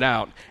not live it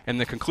out,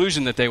 and the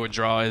conclusion that they would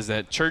draw is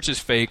that church is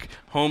fake,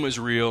 home is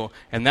real,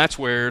 and that's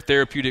where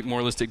therapeutic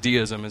moralistic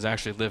deism is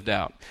actually lived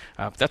out.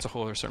 That's a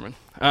whole other sermon.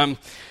 But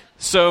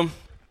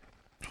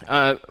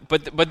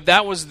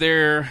that was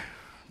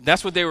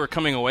that's what they were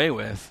coming away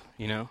with,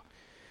 you know.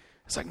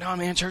 It's like, no,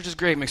 man, church is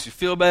great. It makes me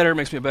feel better. It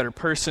makes me a better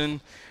person.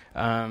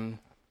 And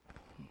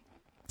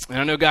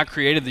I know God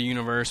created the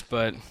universe,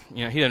 but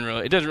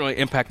it doesn't really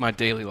impact my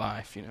daily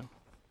life, you know.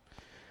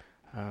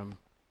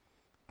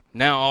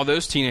 Now all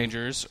those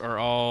teenagers are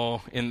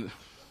all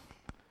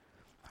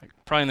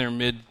probably in their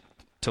mid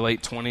to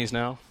late 20s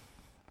now,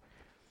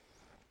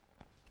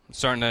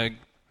 starting to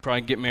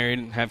probably get married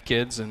and have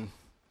kids, and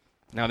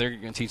now they're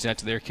going to teach that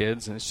to their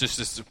kids, and it's just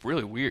this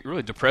really weird,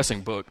 really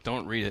depressing book.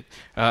 Don't read it.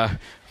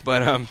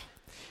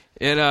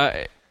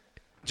 It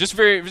just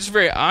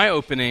very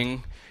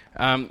eye-opening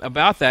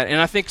about that, and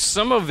I think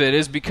some of it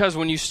is because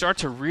when we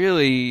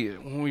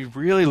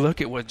really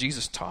look at what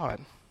Jesus taught,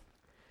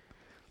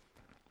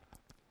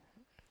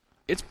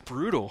 it's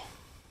brutal,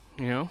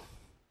 you know.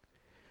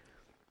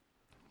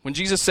 When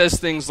Jesus says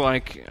things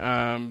like,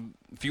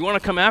 "If you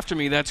want to come after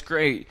me, that's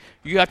great.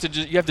 You have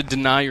to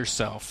deny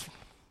yourself."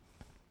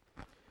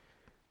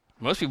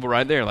 Most people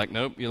right there are like,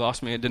 "Nope, you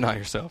lost me at deny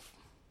yourself."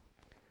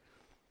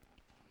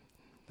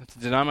 To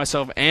deny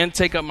myself and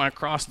take up my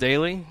cross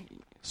daily.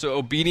 So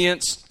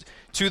obedience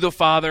to the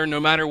Father, no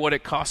matter what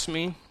it costs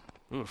me.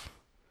 Oof.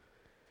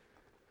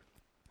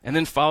 And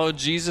then follow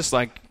Jesus,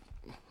 like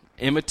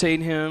imitate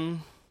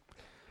him,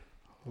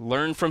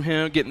 learn from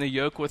him, get in the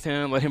yoke with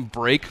him, let him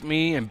break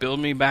me and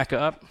build me back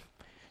up,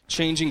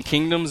 changing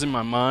kingdoms in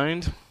my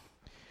mind,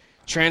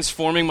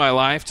 transforming my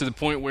life to the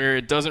point where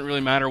it doesn't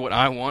really matter what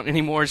I want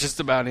anymore, it's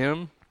just about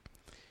him.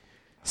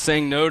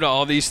 Saying no to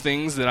all these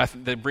things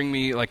that bring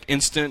me like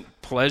instant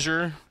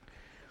pleasure,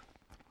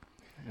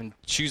 and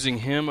choosing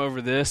him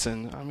over this,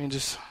 and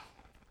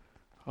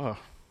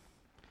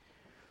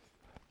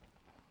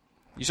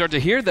you start to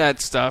hear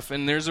that stuff,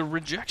 and there's a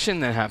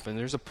rejection that happens.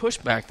 There's a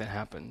pushback that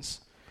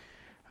happens.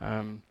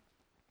 When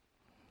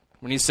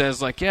he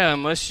says,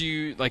 unless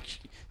you,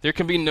 there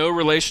can be no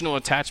relational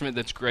attachment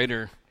that's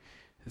greater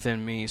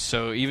than me.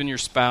 So even your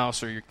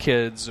spouse or your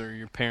kids or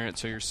your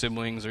parents or your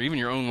siblings or even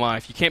your own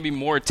life, you can't be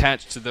more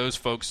attached to those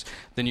folks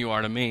than you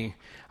are to me.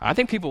 I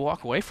think people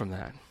walk away from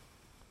that.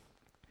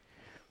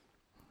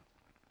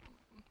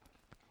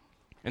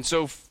 And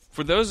so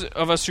for those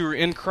of us who are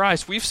in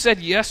Christ, we've said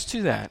yes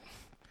to that.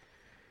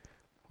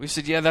 We've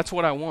said, yeah, that's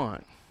what I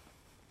want.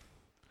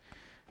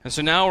 And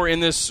so now we're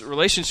in this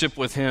relationship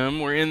with him,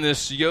 we're in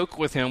this yoke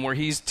with him where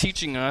he's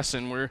teaching us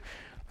and we're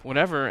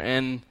whatever,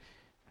 and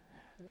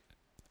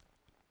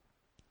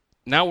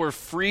now we're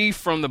free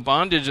from the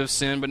bondage of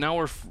sin, but now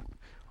we're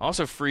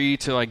also free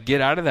to get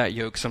out of that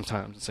yoke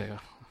sometimes and say,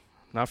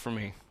 not for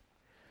me.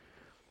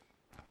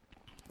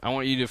 I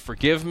want you to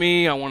forgive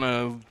me. I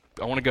want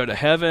to go to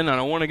heaven. I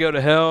don't want to go to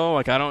hell.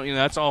 I don't,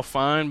 that's all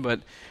fine.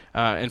 But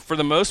and for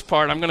the most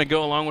part, I'm going to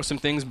go along with some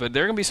things. But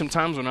there are going to be some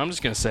times when I'm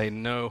just going to say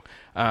no.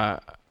 I'm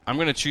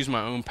going to choose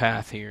my own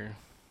path here,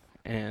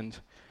 and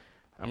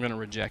I'm going to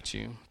reject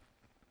you.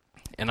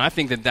 And I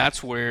think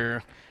that's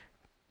where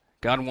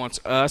God wants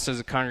us as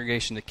a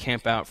congregation to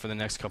camp out for the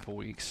next couple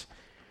weeks,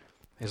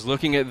 is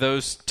looking at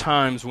those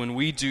times when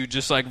we do,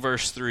 just like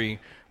verse 3,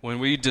 when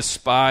we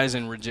despise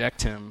and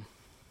reject him,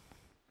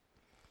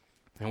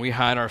 and we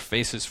hide our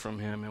faces from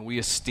him, and we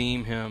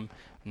esteem him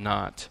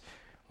not.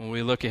 When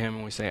we look at him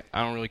and we say,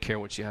 I don't really care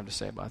what you have to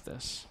say about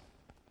this.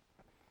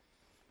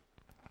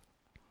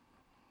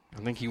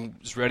 I think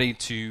he's ready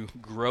to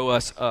grow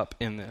us up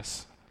in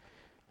this,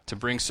 to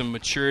bring some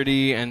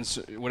maturity and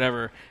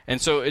whatever. And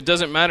so it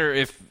doesn't matter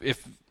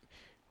if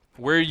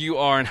where you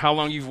are and how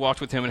long you've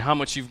walked with him and how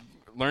much you've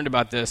learned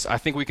about this. I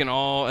think we can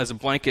all, as a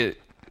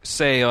blanket,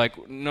 say,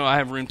 no, I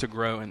have room to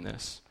grow in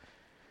this.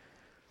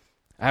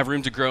 I have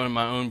room to grow in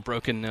my own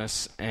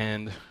brokenness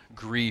and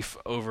grief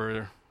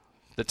over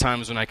the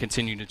times when I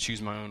continue to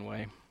choose my own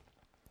way.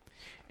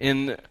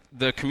 In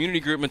the community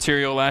group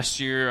material last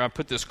year, I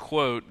put this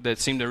quote that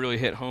seemed to really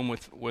hit home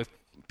with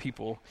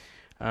people.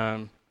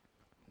 And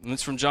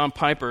it's from John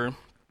Piper,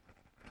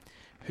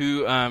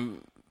 who a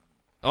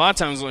lot of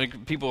times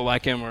people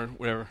like him or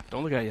whatever.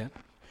 Don't look at it yet.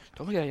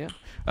 Don't look at it yet.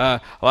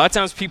 A lot of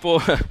times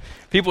people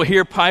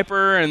hear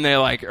Piper and they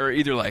are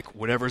either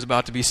whatever's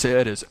about to be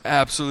said is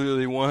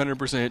absolutely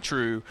 100%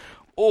 true,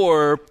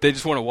 or they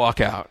just want to walk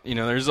out.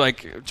 There's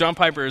like, John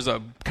Piper is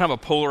a kind of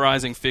a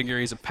polarizing figure.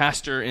 He's a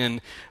pastor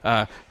in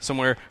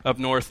somewhere up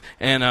north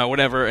and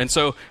whatever. And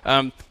so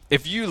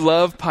if you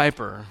love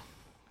Piper,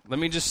 let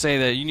me just say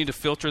that you need to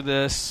filter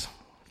this.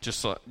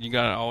 You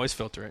got to always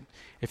filter it.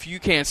 If you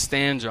can't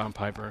stand John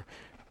Piper,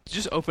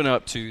 just open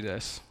up to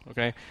this,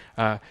 okay?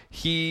 I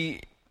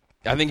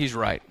think he's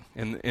right.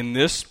 In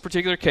this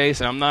particular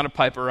case, and I'm not a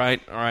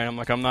Piperite, all right? I'm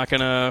not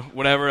going to,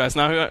 whatever. That's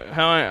not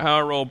how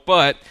I roll.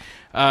 But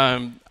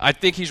I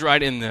think he's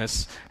right in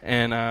this.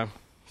 And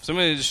so I'm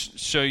going to just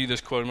show you this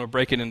quote. I'm going to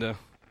break it into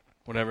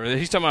whatever.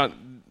 He's talking about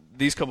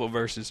these couple of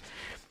verses.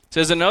 It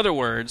says, in other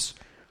words,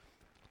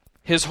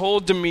 his whole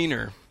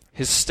demeanor,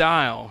 his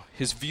style,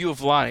 his view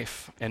of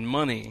life and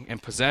money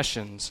and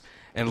possessions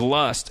and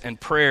lust and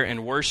prayer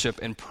and worship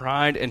and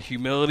pride and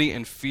humility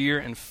and fear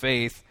and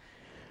faith,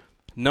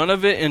 none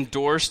of it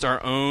endorsed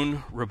our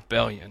own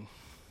rebellion.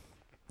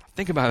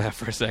 Think about that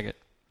for a second.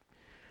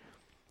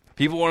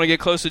 People want to get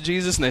close to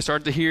Jesus and they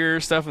start to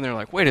hear stuff and they're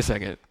like, wait a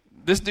second.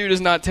 This dude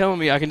is not telling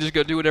me I can just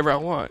go do whatever I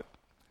want.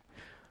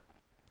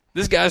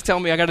 This guy's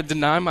telling me I got to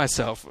deny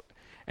myself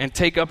and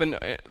take up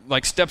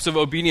like steps of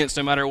obedience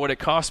no matter what it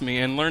costs me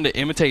and learn to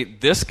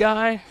imitate this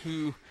guy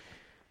who,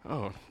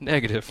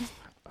 negative.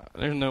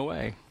 There's no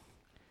way.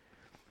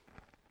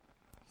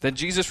 That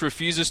Jesus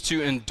refuses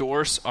to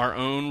endorse our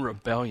own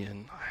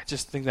rebellion. I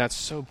just think that's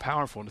so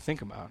powerful to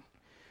think about.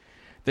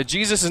 That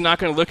Jesus is not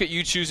going to look at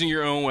you choosing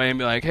your own way and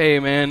be like, hey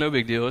man, no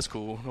big deal, it's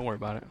cool, don't worry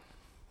about it.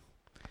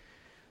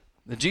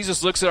 That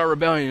Jesus looks at our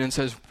rebellion and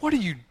says, what are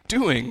you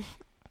doing?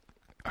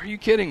 Are you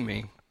kidding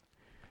me?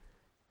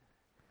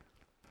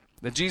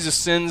 That Jesus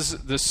sends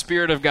the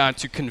Spirit of God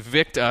to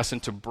convict us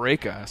and to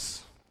break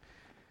us.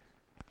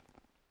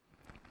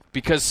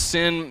 Because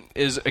sin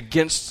is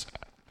against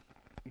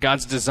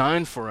God's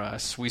design for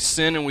us. We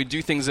sin and we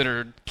do things that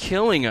are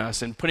killing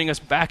us and putting us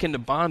back into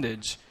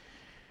bondage.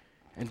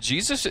 And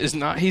Jesus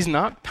he's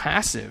not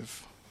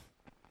passive.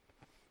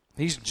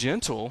 He's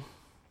gentle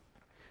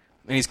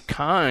and he's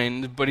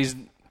kind, but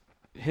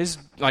his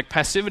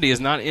passivity is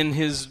not in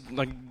his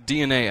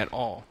DNA at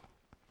all.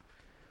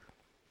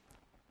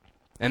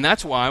 And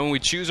that's why when we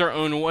choose our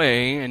own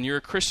way and you're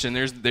a Christian,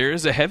 there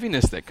is a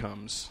heaviness that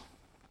comes.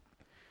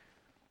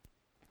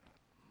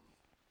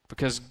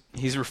 Because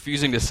he's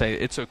refusing to say,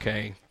 it's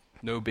okay,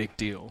 no big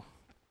deal.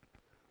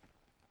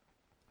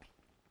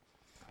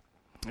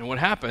 And what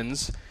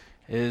happens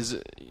is,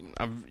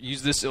 I've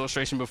used this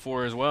illustration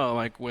before as well,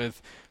 like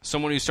with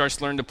someone who starts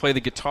to learn to play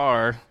the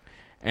guitar,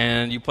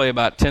 and you play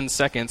about 10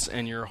 seconds,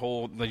 and your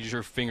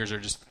fingers are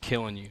just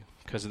killing you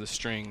because of the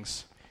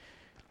strings.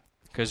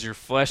 Because your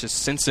flesh is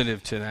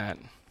sensitive to that.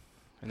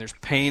 And there's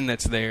pain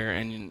that's there,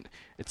 and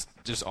it's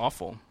just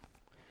awful.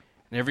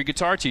 And every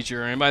guitar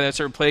teacher or anybody that's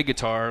ever played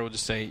guitar will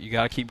just say, you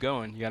got to keep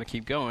going. You got to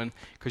keep going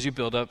because you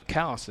build up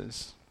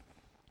calluses.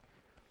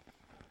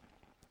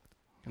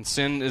 And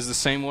sin is the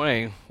same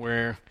way,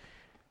 where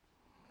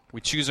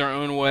we choose our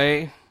own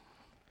way,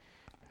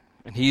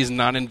 and he is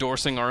not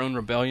endorsing our own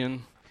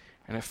rebellion.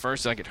 And at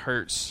first, it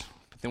hurts.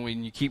 But then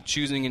when you keep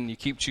choosing and you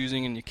keep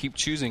choosing and you keep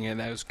choosing it,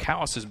 those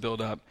calluses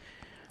build up.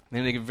 And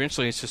then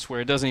eventually it's just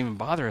where it doesn't even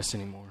bother us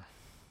anymore.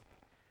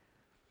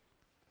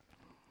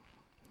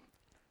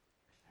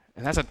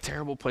 And that's a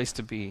terrible place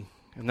to be.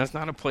 And that's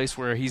not a place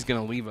where he's going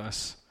to leave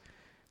us.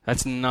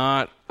 That's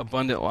not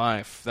abundant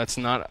life. That's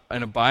not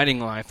an abiding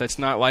life. That's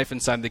not life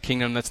inside the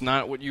kingdom. That's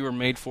not what you were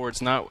made for.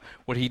 It's not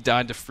what he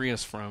died to free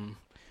us from.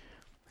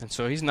 And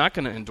so he's not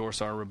going to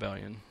endorse our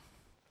rebellion.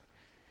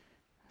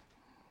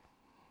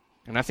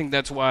 And I think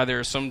that's why there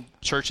are some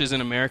churches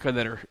in America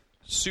that are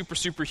super,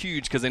 super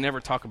huge because they never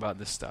talk about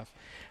this stuff.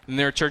 And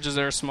there are churches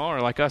that are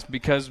smaller like us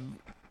because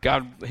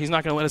God, he's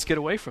not going to let us get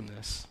away from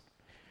this.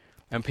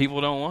 And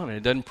people don't want it.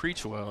 It doesn't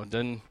preach well.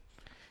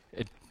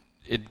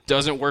 It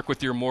doesn't work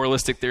with your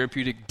moralistic,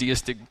 therapeutic,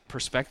 deistic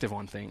perspective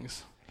on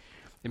things.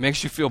 It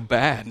makes you feel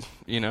bad,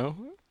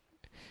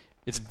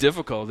 It's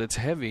difficult. It's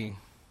heavy.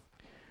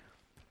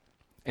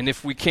 And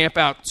if we camp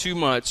out too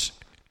much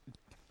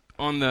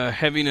on the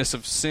heaviness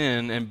of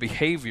sin and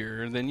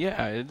behavior, then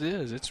yeah, it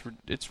is.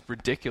 It's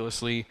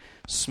ridiculously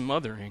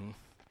smothering.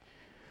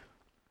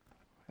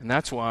 And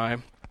that's why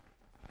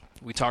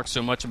we talk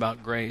so much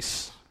about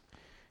grace.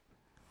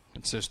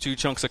 It's those two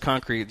chunks of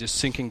concrete just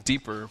sinking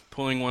deeper,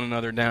 pulling one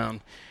another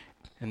down.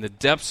 And the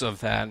depths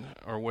of that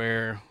are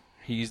where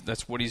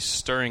that's what he's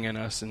stirring in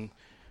us and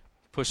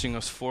pushing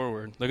us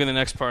forward. Look at the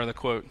next part of the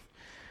quote.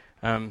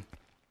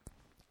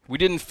 We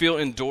didn't feel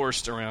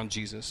endorsed around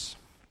Jesus.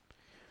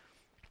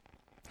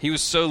 He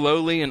was so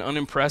lowly and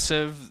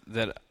unimpressive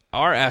that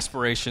our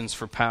aspirations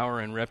for power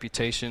and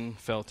reputation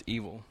felt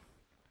evil.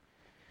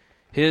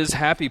 His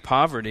happy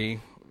poverty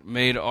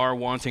made our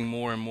wanting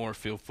more and more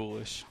feel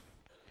foolish.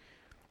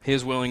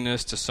 His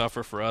willingness to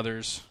suffer for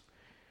others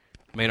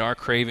made our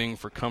craving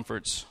for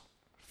comforts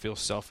feel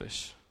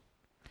selfish.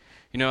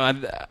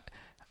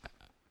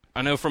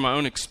 I know from my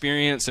own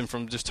experience and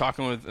from just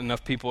talking with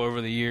enough people over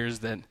the years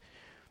that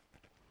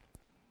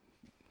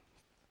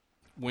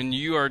when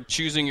you are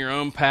choosing your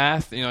own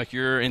path, like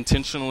you're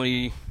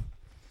intentionally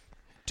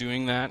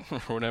doing that or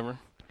whatever,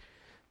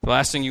 the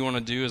last thing you want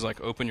to do is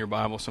like open your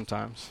Bible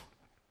sometimes.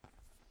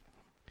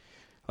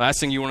 Last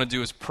thing you want to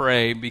do is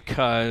pray,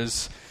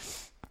 because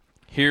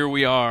here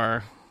we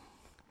are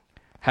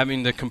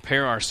having to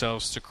compare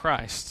ourselves to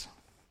Christ.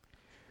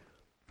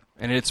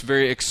 And it's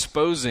very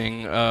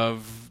exposing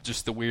of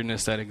just the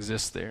weirdness that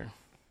exists there.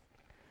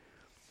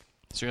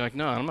 So you're like,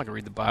 no, I'm not going to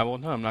read the Bible.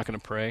 No, I'm not going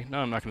to pray. No,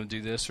 I'm not going to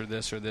do this or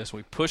this or this.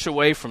 We push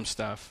away from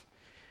stuff.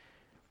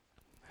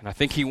 And I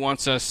think he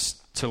wants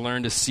us to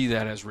learn to see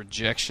that as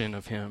rejection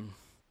of him.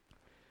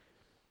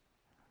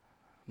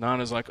 Not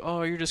as like,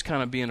 oh, you're just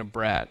kind of being a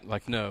brat.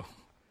 Like, no,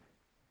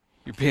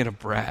 you're being a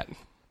brat.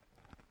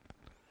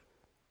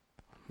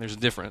 There's a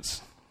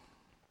difference.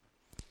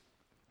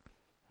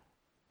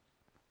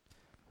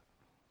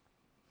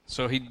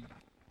 So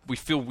we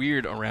feel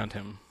weird around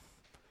him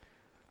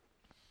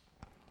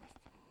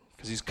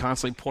because he's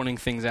constantly pointing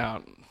things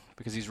out,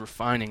 because he's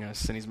refining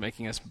us and he's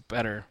making us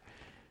better.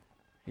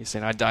 He's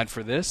saying, I died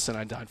for this, and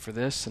I died for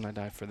this, and I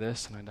died for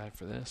this, and I died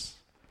for this.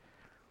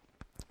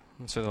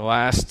 And so the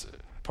last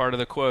part of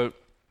the quote,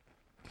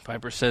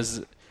 Piper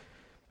says,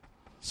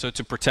 so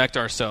to protect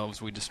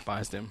ourselves, we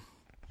despised him.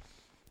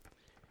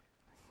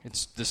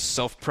 It's this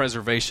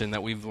self-preservation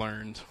that we've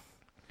learned.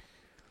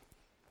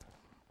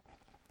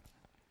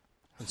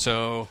 And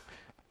so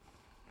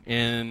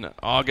in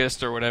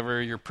August or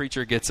whatever, your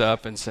preacher gets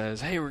up and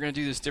says, hey, we're going to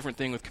do this different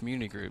thing with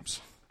community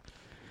groups.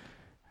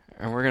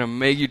 And we're going to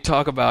make you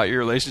talk about your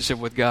relationship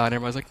with God. And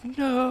everybody's like,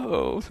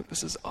 no,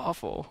 this is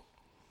awful.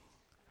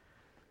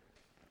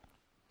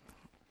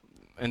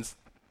 And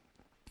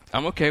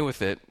I'm okay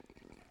with it,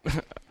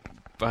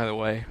 by the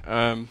way.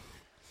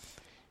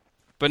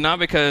 But not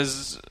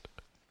because,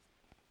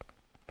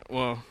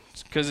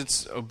 it's because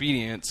it's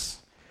obedience.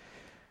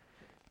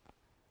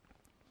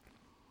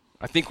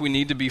 I think we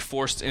need to be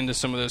forced into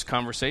some of those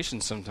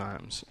conversations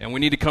sometimes. And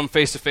we need to come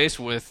face to face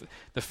with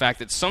the fact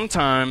that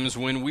sometimes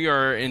when we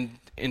are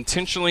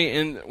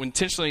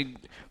intentionally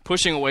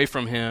pushing away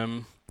from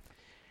him,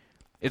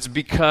 it's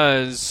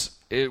because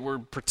we're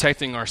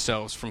protecting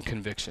ourselves from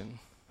conviction.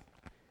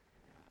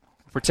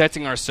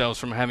 Protecting ourselves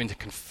from having to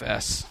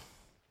confess,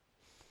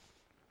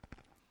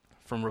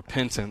 from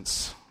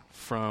repentance,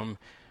 from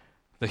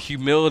the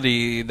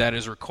humility that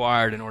is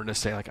required in order to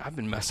say, like, I've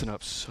been messing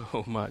up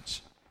so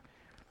much.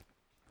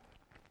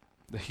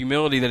 The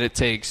humility that it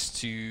takes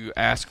to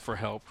ask for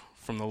help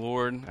from the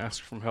Lord,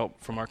 ask for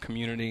help from our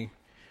community.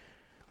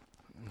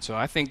 And so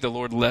I think the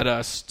Lord led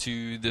us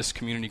to this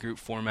community group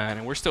format,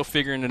 and we're still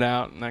figuring it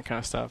out and that kind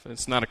of stuff.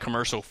 It's not a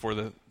commercial for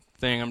the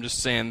thing. I'm just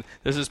saying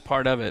this is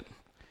part of it.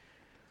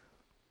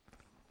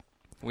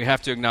 We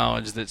have to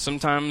acknowledge that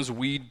sometimes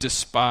we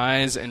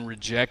despise and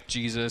reject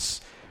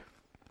Jesus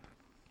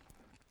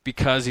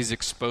because he's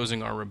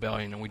exposing our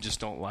rebellion, and we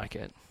just don't like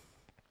it.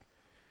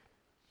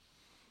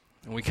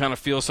 And we kind of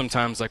feel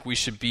sometimes like we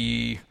should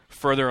be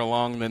further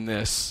along than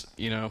this,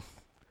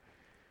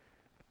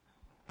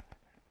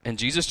 And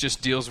Jesus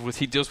just deals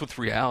with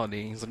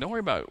reality. He's like, don't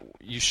worry about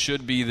you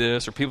should be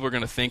this, or people are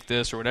going to think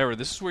this, or whatever.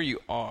 This is where you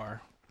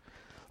are.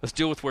 Let's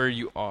deal with where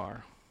you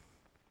are.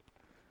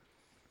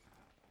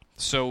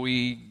 So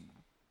we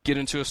get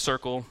into a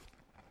circle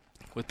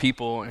with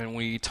people, and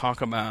we talk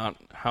about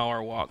how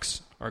our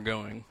walks are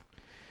going.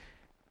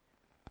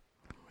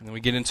 And then we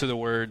get into the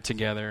Word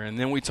together, and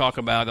then we talk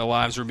about the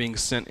lives we're being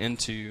sent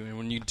into. And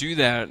when you do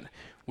that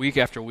week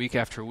after week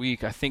after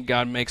week, I think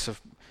God makes a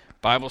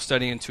Bible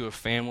study into a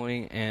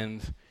family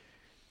and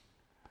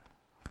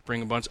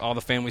bring all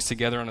the families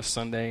together on a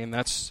Sunday, and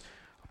that's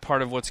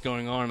part of what's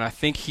going on. And I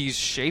think he's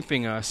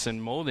shaping us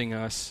and molding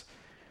us,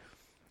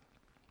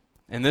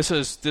 and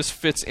this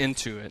fits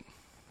into it.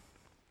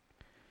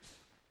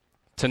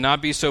 To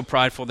not be so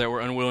prideful that we're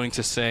unwilling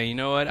to say, you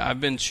know what, I've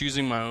been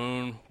choosing my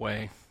own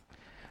way.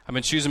 I've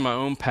been choosing my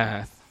own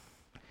path.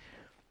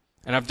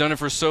 And I've done it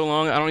for so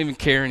long, I don't even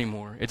care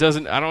anymore.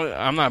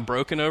 I'm not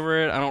broken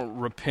over it. I don't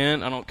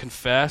repent. I don't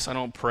confess. I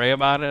don't pray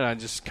about it. I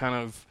just kind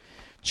of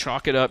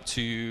chalk it up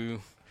to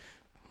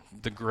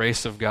the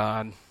grace of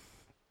God.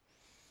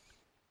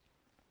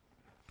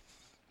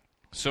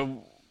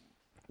 So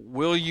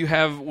will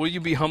you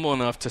be humble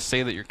enough to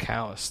say that you're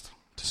calloused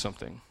to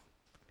something?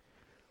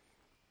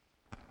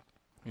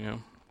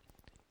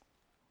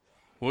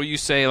 Will you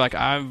say, like,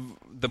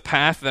 the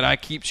path that I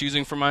keep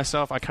choosing for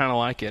myself, I kind of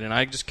like it. And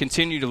I just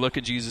continue to look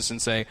at Jesus and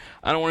say,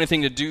 I don't want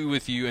anything to do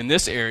with you in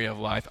this area of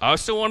life. I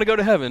still want to go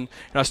to heaven,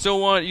 and I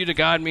still want you to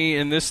guide me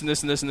in this and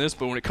this and this and this.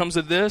 But when it comes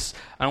to this,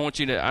 I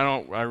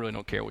really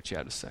don't care what you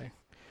have to say.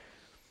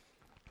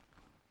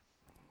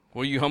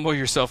 Will you humble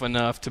yourself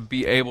enough to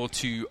be able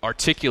to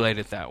articulate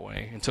it that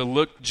way and to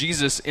look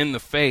Jesus in the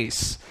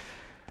face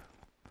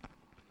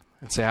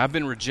and say, I've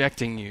been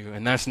rejecting you,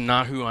 and that's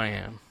not who I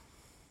am.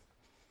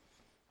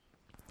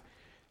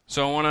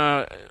 So I want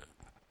to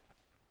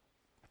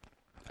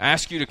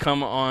ask you to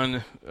come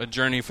on a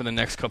journey for the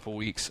next couple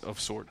weeks of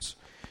sorts.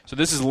 So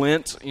this is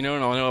Lent, and I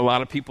know a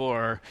lot of people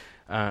are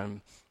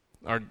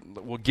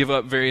we'll give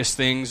up various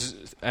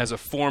things as a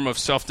form of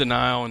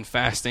self-denial and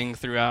fasting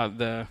throughout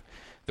the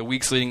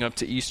weeks leading up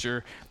to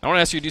Easter. I want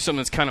to ask you to do something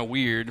that's kind of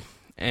weird,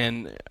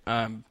 and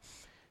I'm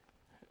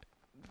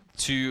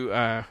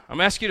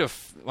asking you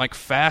to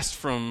fast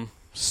from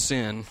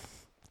sin,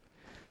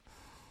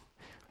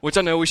 which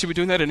I know we should be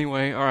doing that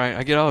anyway. All right,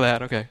 I get all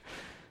that. Okay,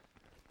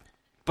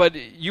 but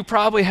you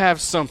probably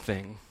have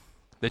something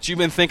that you've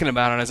been thinking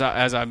about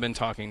as I've been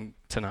talking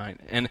tonight.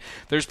 And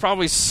there's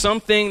probably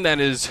something that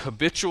is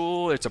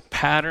habitual, it's a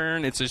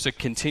pattern, it's just a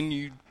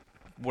continued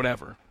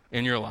whatever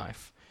in your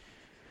life.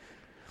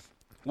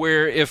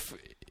 Where if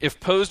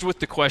posed with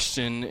the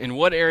question, in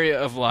what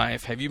area of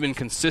life have you been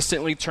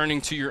consistently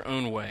turning to your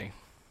own way?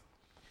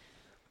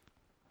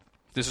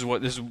 This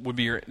would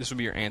be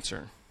your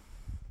answer.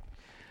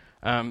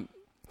 I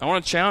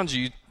want to challenge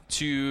you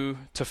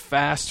to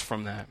fast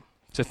from that.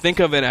 To think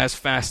of it as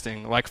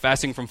fasting, like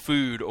fasting from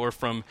food or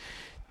from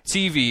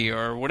TV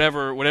or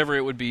whatever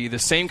it would be, the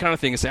same kind of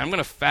thing. And say, I'm going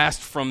to fast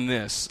from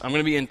this. I'm going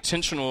to be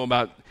intentional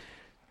about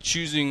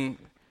choosing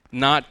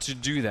not to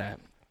do that.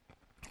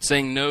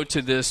 Saying no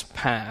to this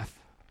path.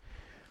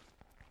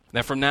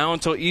 That from now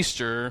until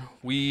Easter,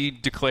 we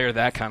declare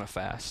that kind of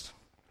fast.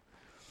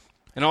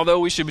 And although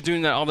we should be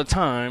doing that all the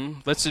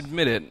time, let's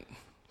admit it,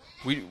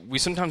 we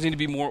sometimes need to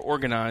be more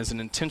organized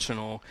and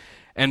intentional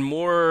and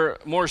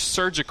more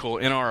surgical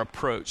in our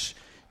approach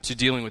to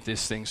dealing with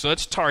these things. So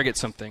let's target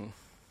something.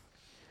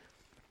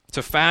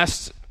 To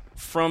fast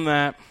from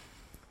that,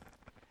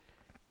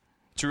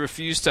 to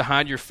refuse to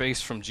hide your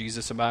face from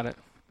Jesus about it.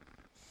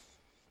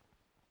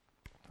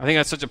 I think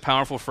that's such a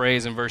powerful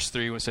phrase in verse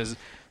 3 when it says,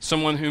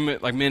 someone whom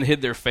men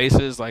hid their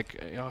faces,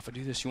 if I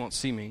do this, you won't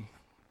see me.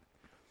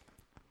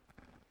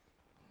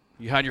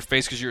 You hide your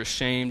face because you're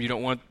ashamed. You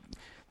don't want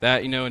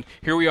that, and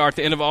here we are at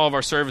the end of all of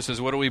our services.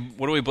 What do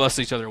we bless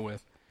each other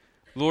with?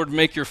 Lord,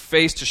 make your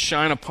face to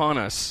shine upon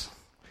us.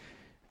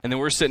 And then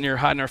we're sitting here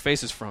hiding our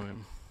faces from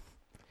him.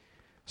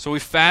 So we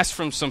fast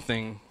from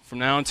something from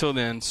now until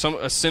then,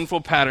 a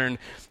sinful pattern,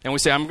 and we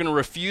say, I'm going to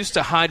refuse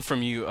to hide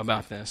from you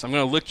about this. I'm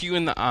going to look you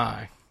in the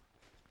eye.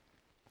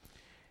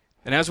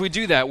 And as we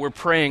do that, we're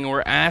praying,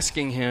 we're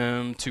asking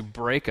him to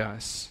break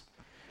us.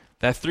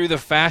 That through the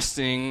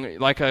fasting,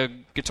 like a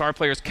guitar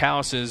player's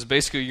calluses,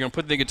 basically you're going to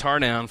put the guitar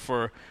down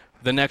for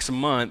the next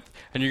month,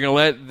 and you're going to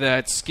let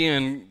that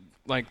skin,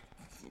 kind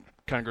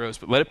of gross,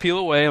 but let it peel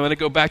away and let it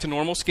go back to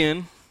normal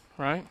skin,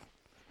 right? And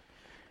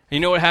you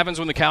know what happens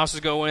when the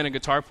calluses go in a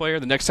guitar player?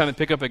 The next time they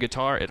pick up a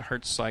guitar, it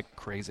hurts like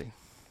crazy.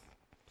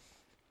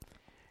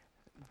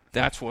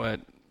 I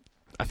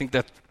think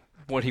that's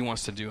what he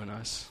wants to do in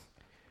us.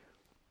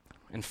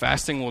 And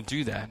fasting will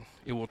do that.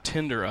 It will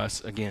tender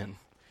us again.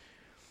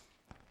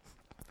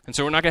 And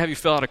so we're not going to have you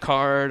fill out a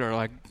card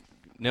or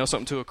nail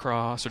something to a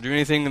cross or do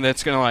anything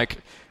that's going to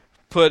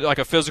put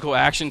a physical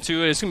action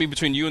to it. It's going to be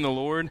between you and the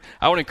Lord.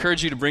 I would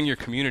encourage you to bring your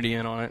community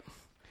in on it,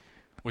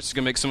 which is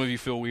going to make some of you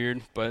feel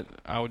weird, but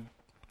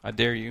I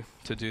dare you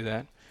to do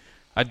that.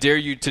 I dare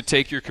you to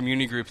take your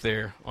community group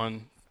there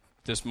on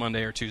this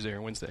Monday or Tuesday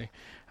or Wednesday.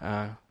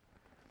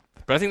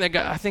 But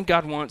I think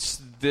God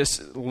wants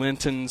this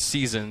Lenten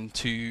season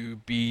to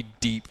be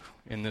deep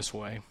in this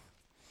way.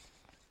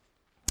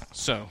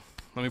 So,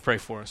 let me pray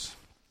for us.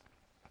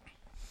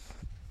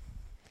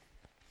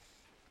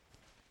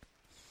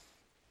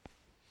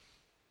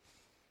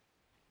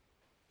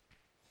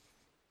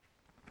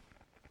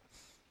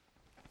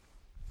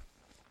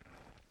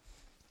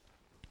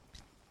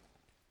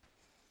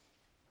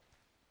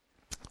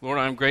 Lord,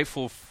 I'm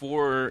grateful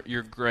for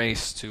your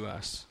grace to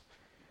us,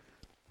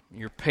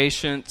 your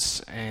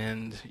patience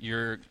and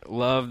your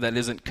love that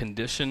isn't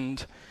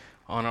conditioned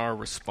on our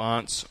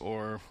response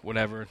or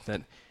whatever.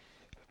 That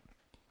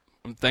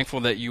I'm thankful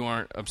that you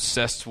aren't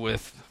obsessed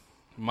with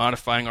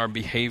modifying our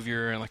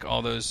behavior and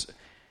all those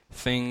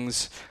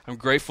things. I'm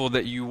grateful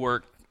that you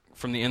work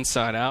from the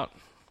inside out,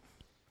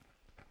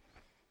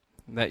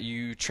 that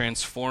you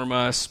transform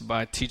us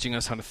by teaching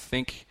us how to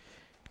think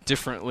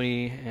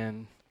differently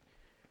and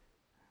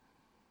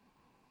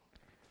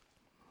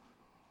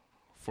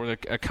for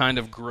a kind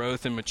of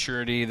growth and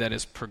maturity that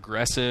is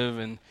progressive,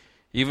 and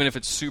even if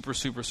it's super,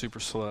 super, super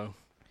slow.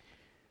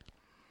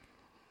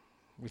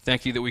 We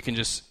thank you that we can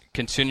just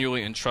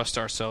continually entrust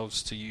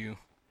ourselves to you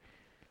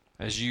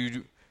as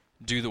you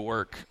do the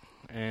work.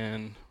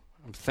 And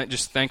I'm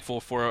just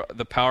thankful for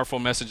the powerful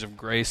message of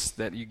grace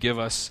that you give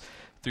us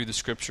through the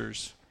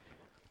Scriptures.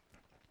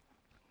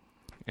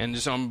 And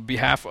just on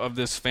behalf of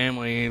this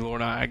family,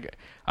 Lord,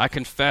 I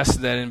confess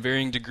that in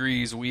varying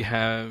degrees we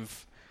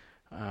have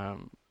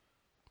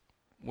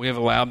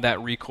allowed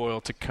that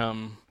recoil to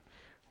come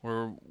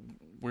where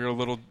we're a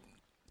little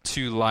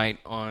too light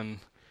on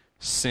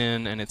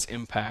sin and its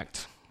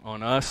impact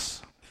on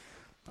us,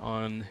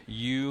 on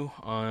you,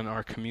 on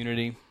our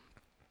community.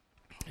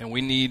 And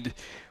we need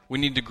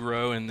to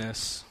grow in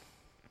this.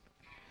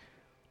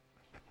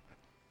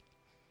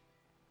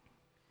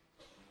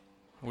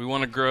 We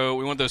want to grow.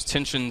 We want those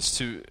tensions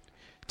to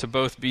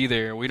both be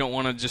there. We don't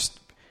want to just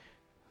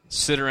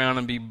sit around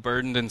and be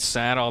burdened and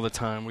sad all the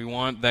time. We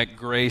want that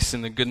grace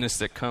and the goodness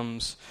that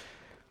comes.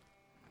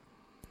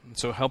 And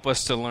so help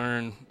us to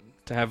learn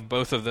to have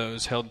both of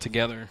those held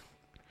together.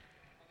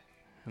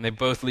 And they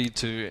both lead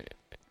to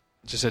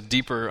just a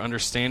deeper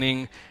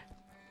understanding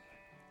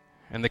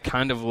and the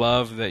kind of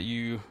love that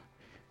you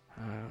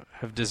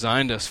have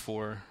designed us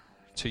for,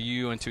 to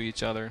you and to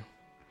each other.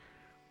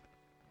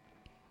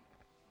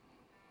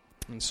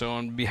 And so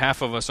on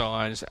behalf of us all,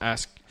 I just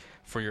ask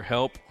for your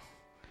help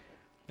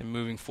in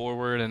moving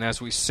forward. And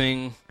as we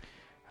sing,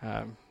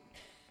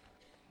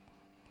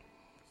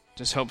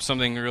 just help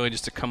something really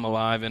just to come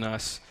alive in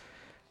us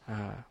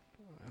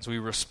as we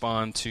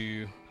respond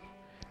to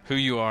who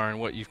you are and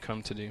what you've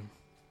come to do.